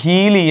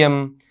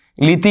 helium,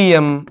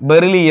 lithium,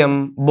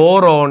 beryllium,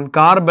 boron,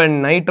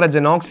 carbon,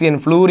 nitrogen, oxygen,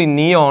 fluorine,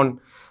 neon,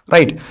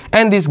 right?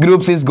 And these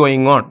groups is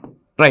going on,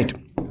 right?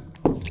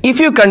 If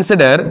you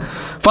consider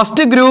first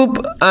group,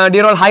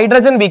 dear all,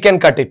 hydrogen, we can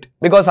cut it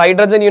because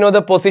hydrogen, you know,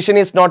 the position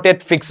is not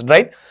yet fixed,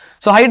 right?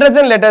 So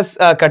hydrogen, let us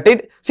cut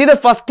it. See the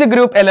first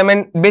group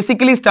element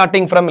basically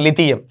starting from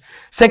lithium.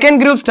 Second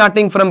group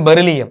starting from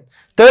beryllium.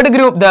 Third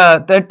group,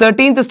 the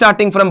 13th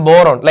starting from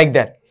boron, like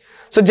that.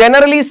 So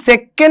generally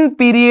second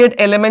period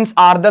elements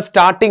are the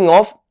starting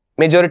of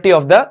majority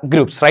of the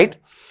groups, right?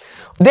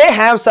 They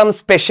have some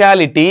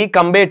speciality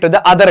compared to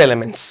the other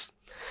elements.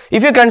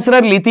 If you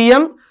consider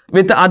lithium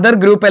with the other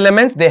group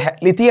elements,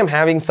 lithium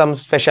having some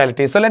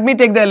speciality. So let me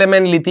take the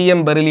element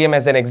lithium, beryllium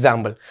as an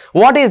example.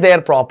 What is their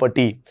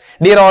property?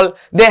 Dear all,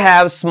 they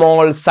have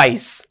small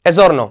size. Yes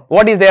or no?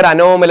 What is their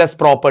anomalous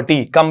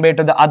property compared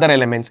to the other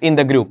elements in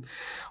the group?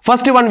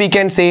 First one, we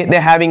can say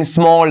they're having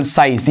small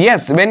size.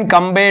 Yes, when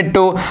compared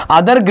to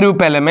other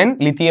group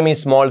element, lithium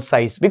is small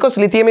size because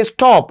lithium is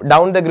top,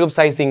 down the group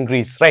size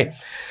increase, right?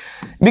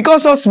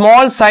 Because of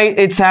small size,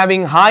 it's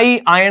having high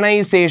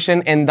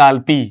ionization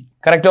enthalpy.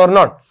 Correct or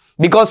not?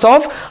 Because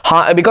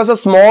of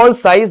small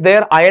size,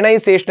 their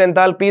ionization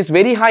enthalpy is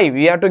very high.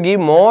 We have to give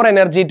more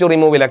energy to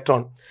remove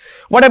electron.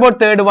 What about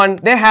third one?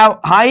 They have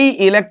high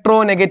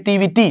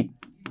electronegativity.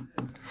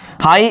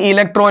 High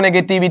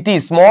electronegativity.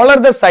 Smaller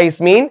the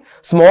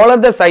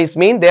size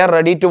mean they are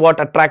ready to what?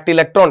 Attract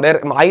electron. They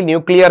are high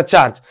nuclear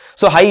charge.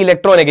 So high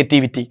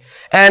electronegativity.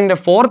 And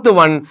fourth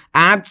one,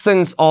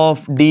 absence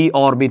of d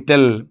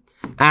orbital.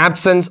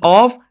 Absence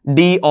of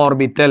d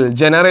orbital.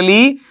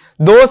 Generally,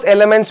 those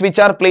elements which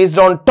are placed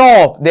on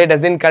top, they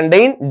doesn't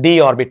contain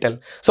d orbital.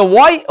 So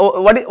why,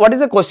 what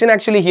is the question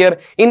actually here?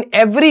 In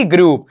every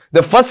group,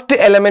 the first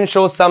element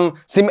shows some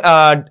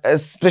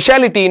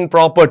speciality in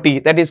property.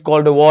 That is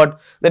called what?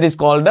 That is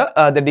called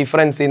the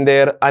difference in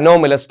their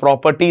anomalous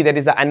property. That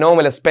is the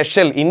anomalous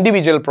special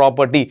individual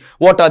property.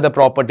 What are the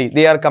property?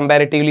 They are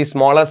comparatively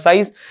smaller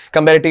size,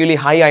 comparatively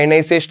high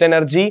ionization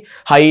energy,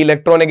 high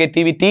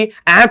electronegativity,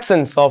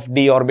 absence of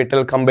d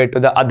orbital compared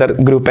to the other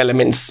group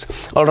elements.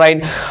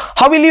 Alright.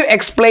 How will you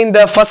explain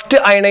the first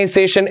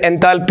ionization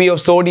enthalpy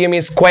of sodium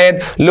is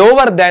quite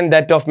lower than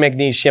that of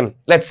magnesium?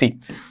 Let's see.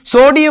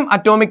 Sodium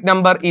atomic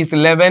number is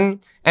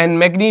 11 and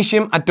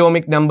magnesium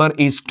atomic number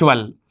is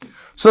 12.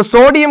 So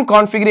sodium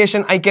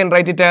configuration, I can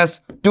write it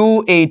as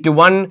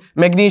 281.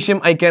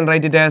 Magnesium, I can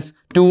write it as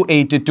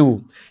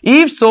 282.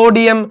 If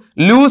sodium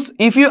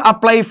if you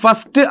apply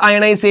first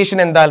ionization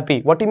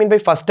enthalpy, what do you mean by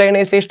first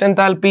ionization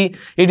enthalpy?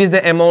 It is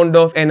the amount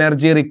of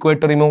energy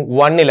required to remove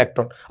one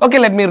electron. Okay,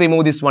 let me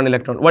remove this one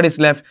electron. What is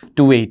left?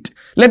 28.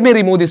 Let me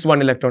remove this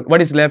one electron.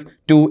 What is left?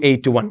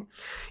 281.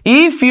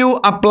 If you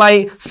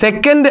apply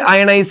second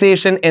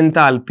ionization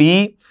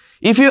enthalpy,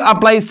 if you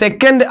apply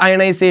second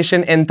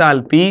ionization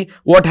enthalpy,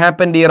 what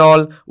happened here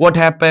all? What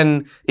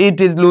happened?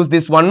 It is lose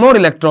this one more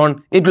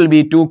electron. It will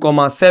be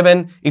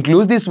 2,7. It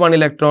lose this one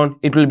electron.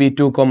 It will be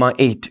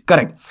 2,8.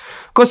 Correct.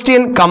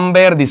 Question,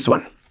 compare this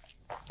one.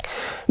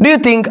 Do you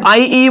think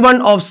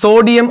IE1 of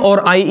sodium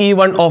or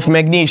IE1 of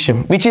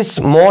magnesium, which is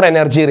more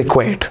energy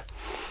required?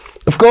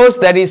 Of course,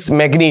 that is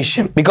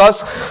magnesium,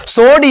 because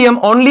sodium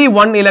only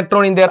one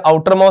electron in their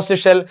outermost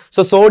shell.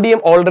 So sodium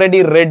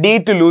already ready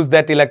to lose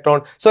that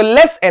electron. So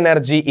less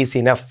energy is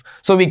enough.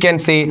 So we can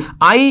say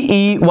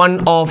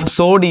IE1 of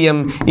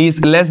sodium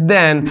is less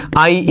than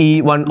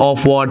IE1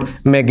 of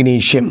what?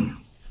 Magnesium.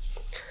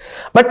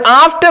 But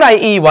after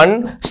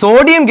IE1,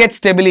 sodium gets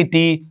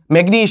stability,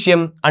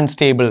 magnesium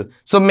unstable.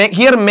 So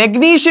here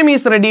magnesium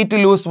is ready to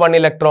lose one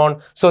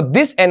electron. So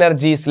this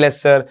energy is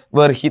lesser,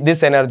 where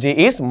this energy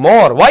is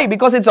more. Why?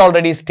 Because it's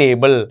already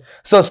stable.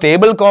 So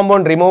stable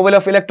compound, removal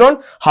of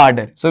electron,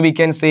 harder. So we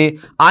can say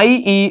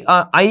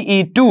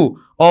IE2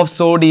 of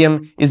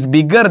sodium is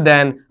bigger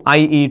than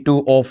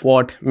IE2 of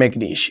what?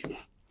 Magnesium.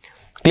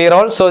 Clear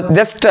all? So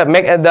just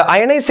the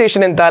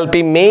ionization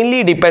enthalpy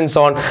mainly depends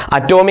on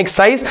atomic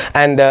size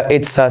and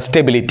its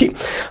stability.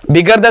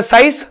 Bigger the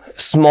size,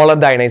 smaller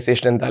the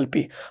ionization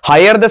enthalpy.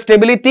 Higher the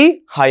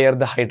stability, higher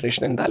the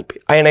hydration enthalpy.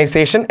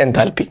 Ionization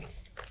enthalpy.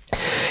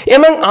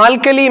 Among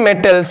alkali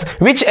metals,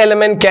 which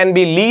element can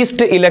be least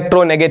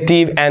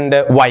electronegative and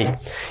why?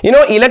 You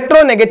know,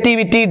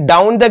 electronegativity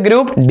down the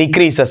group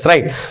decreases,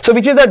 right? So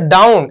which is the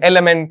down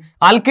element?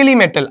 Alkali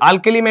metal.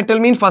 Alkali metal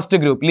means first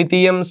group: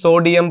 lithium,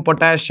 sodium,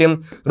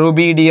 potassium,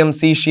 rubidium,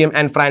 cesium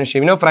and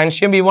francium. You know,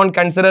 francium we won't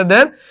consider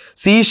there.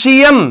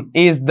 Cesium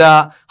is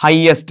the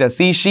highest.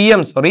 Cesium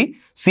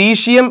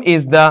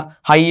is the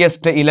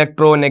highest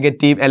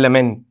electronegative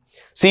element.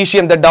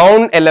 Cesium, the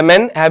down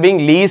element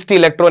having least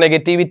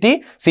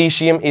electronegativity,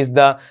 cesium is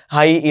the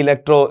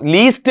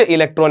least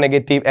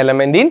electronegative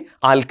element in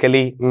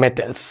alkali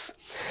metals.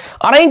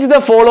 Arrange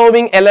the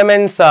following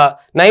elements: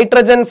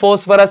 nitrogen,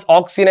 phosphorus,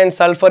 oxygen and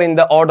sulfur in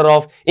the order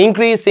of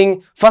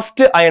increasing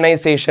first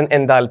ionization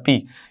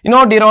enthalpy. You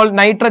know, dear all,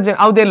 nitrogen,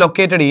 how they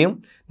located here?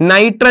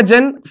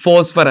 Nitrogen,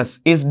 phosphorus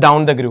is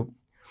down the group.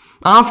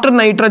 After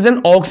nitrogen,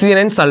 oxygen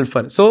and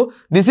sulfur. So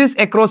this is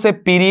across a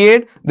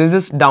period, this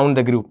is down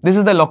the group. This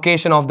is the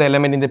location of the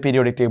element in the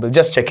periodic table.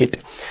 Just check it.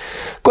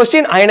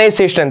 Question: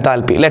 ionization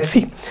enthalpy. Let's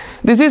see.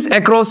 This is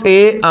across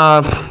a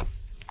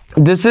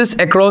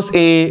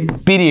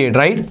period,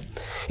 right?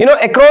 You know,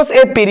 across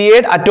a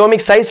period,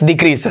 atomic size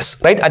decreases,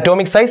 right?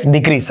 Atomic size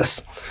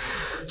decreases.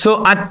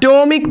 So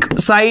atomic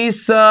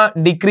size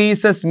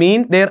decreases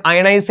mean their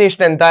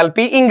ionization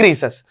enthalpy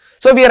increases.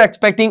 So we are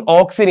expecting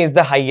oxygen is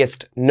the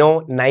highest.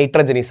 No,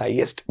 nitrogen is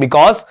highest,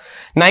 because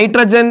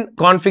nitrogen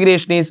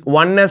configuration is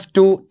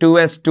 1s2,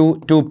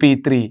 2s2,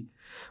 2p3.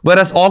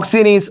 Whereas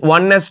oxygen is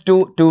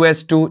 1s2,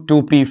 2s2,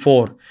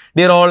 2p4.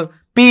 They're all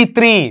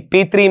P3.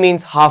 P3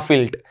 means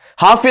half-filled.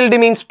 Half-filled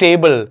means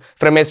stable.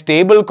 From a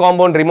stable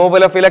compound,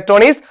 removal of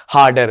electron is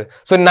harder.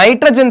 So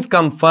nitrogens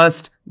come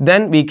first,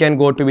 then we can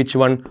go to which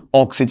one?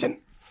 Oxygen.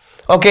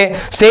 Okay,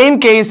 same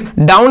case,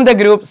 down the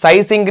group,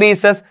 size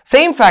increases,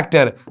 same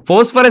factor.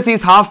 Phosphorus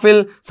is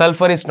half-filled,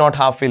 sulfur is not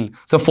half-filled.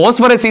 So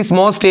phosphorus is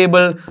more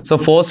stable, so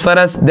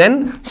phosphorus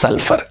then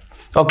sulfur.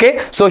 Okay,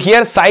 so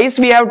here size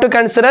we have to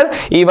consider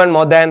even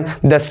more than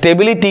the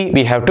stability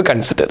we have to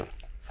consider.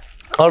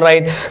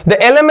 Alright,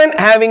 the element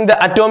having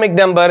the atomic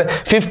number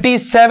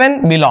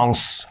 57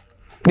 belongs.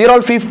 They are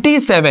all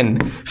 57.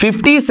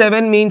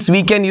 57 means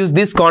we can use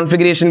this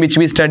configuration which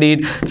we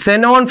studied.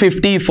 Xenon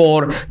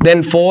 54,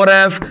 then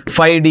 4f,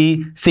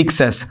 5d,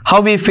 6s. How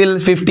we fill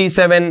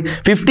 57?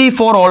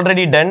 54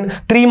 already done.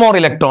 3 more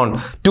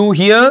electron. 2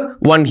 here,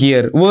 1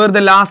 here. Where the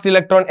last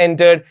electron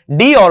entered?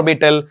 D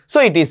orbital. So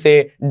it is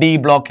a D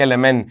block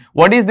element.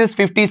 What is this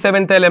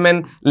 57th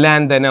element?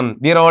 Lanthanum.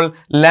 They are all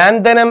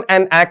lanthanum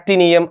and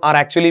actinium are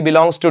actually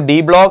belongs to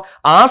D block.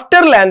 After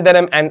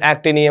lanthanum and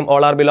actinium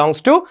all are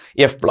belongs to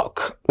F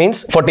block.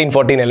 Means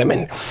 14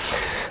 element.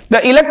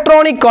 The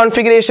electronic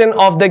configuration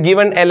of the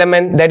given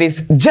element, that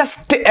is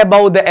just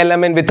above the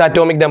element with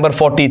atomic number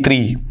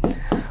 43.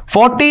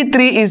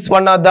 43 is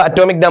one of the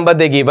atomic number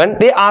they given.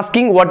 They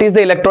asking what is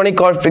the electronic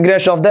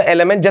configuration of the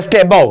element just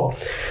above.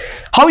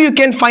 How you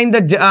can find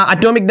the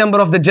atomic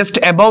number of the just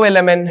above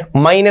element?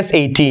 Minus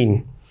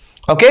 18.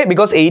 Okay,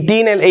 because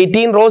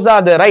 18 rows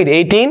are there, right?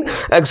 18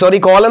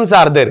 columns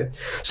are there.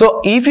 So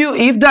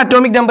if the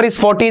atomic number is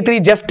 43,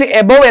 just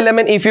above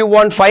element if you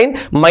want find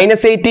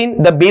minus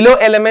 18, the below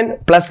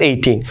element plus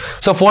 18.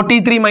 So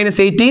 43 minus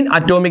 18,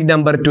 atomic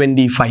number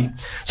 25.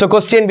 So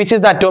question, which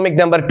is the atomic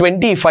number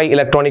 25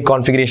 electronic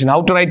configuration?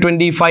 How to write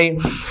 25?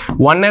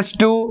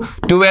 1s2,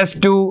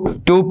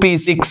 2s2,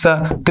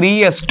 2p6,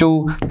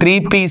 3s2,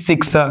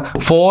 3p6,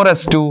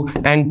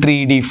 4s2 and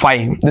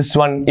 3d5. This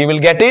one you will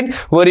get it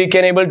where you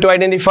can able to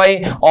identify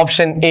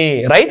option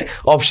A, right?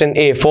 Option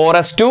A,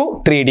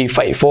 4s2, 3d5,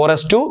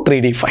 4s2,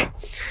 3d5.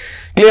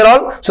 Clear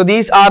all? So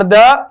these are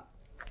the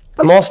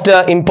most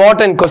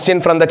important question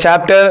from the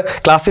chapter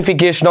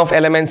classification of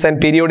elements and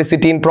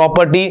periodicity in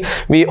property.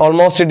 We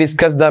almost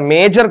discussed the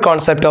major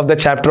concept of the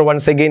chapter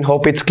once again.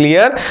 Hope it's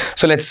clear.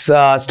 So let's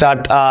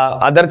start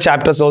other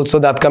chapters also.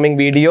 The upcoming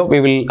video we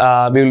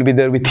will be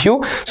there with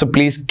you. So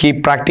please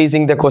keep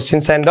practicing the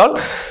questions and all.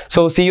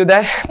 So see you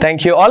there.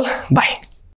 Thank you all. Bye.